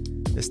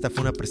 Esta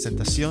fue una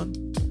presentación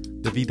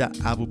de Vida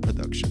Abu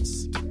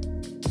Productions.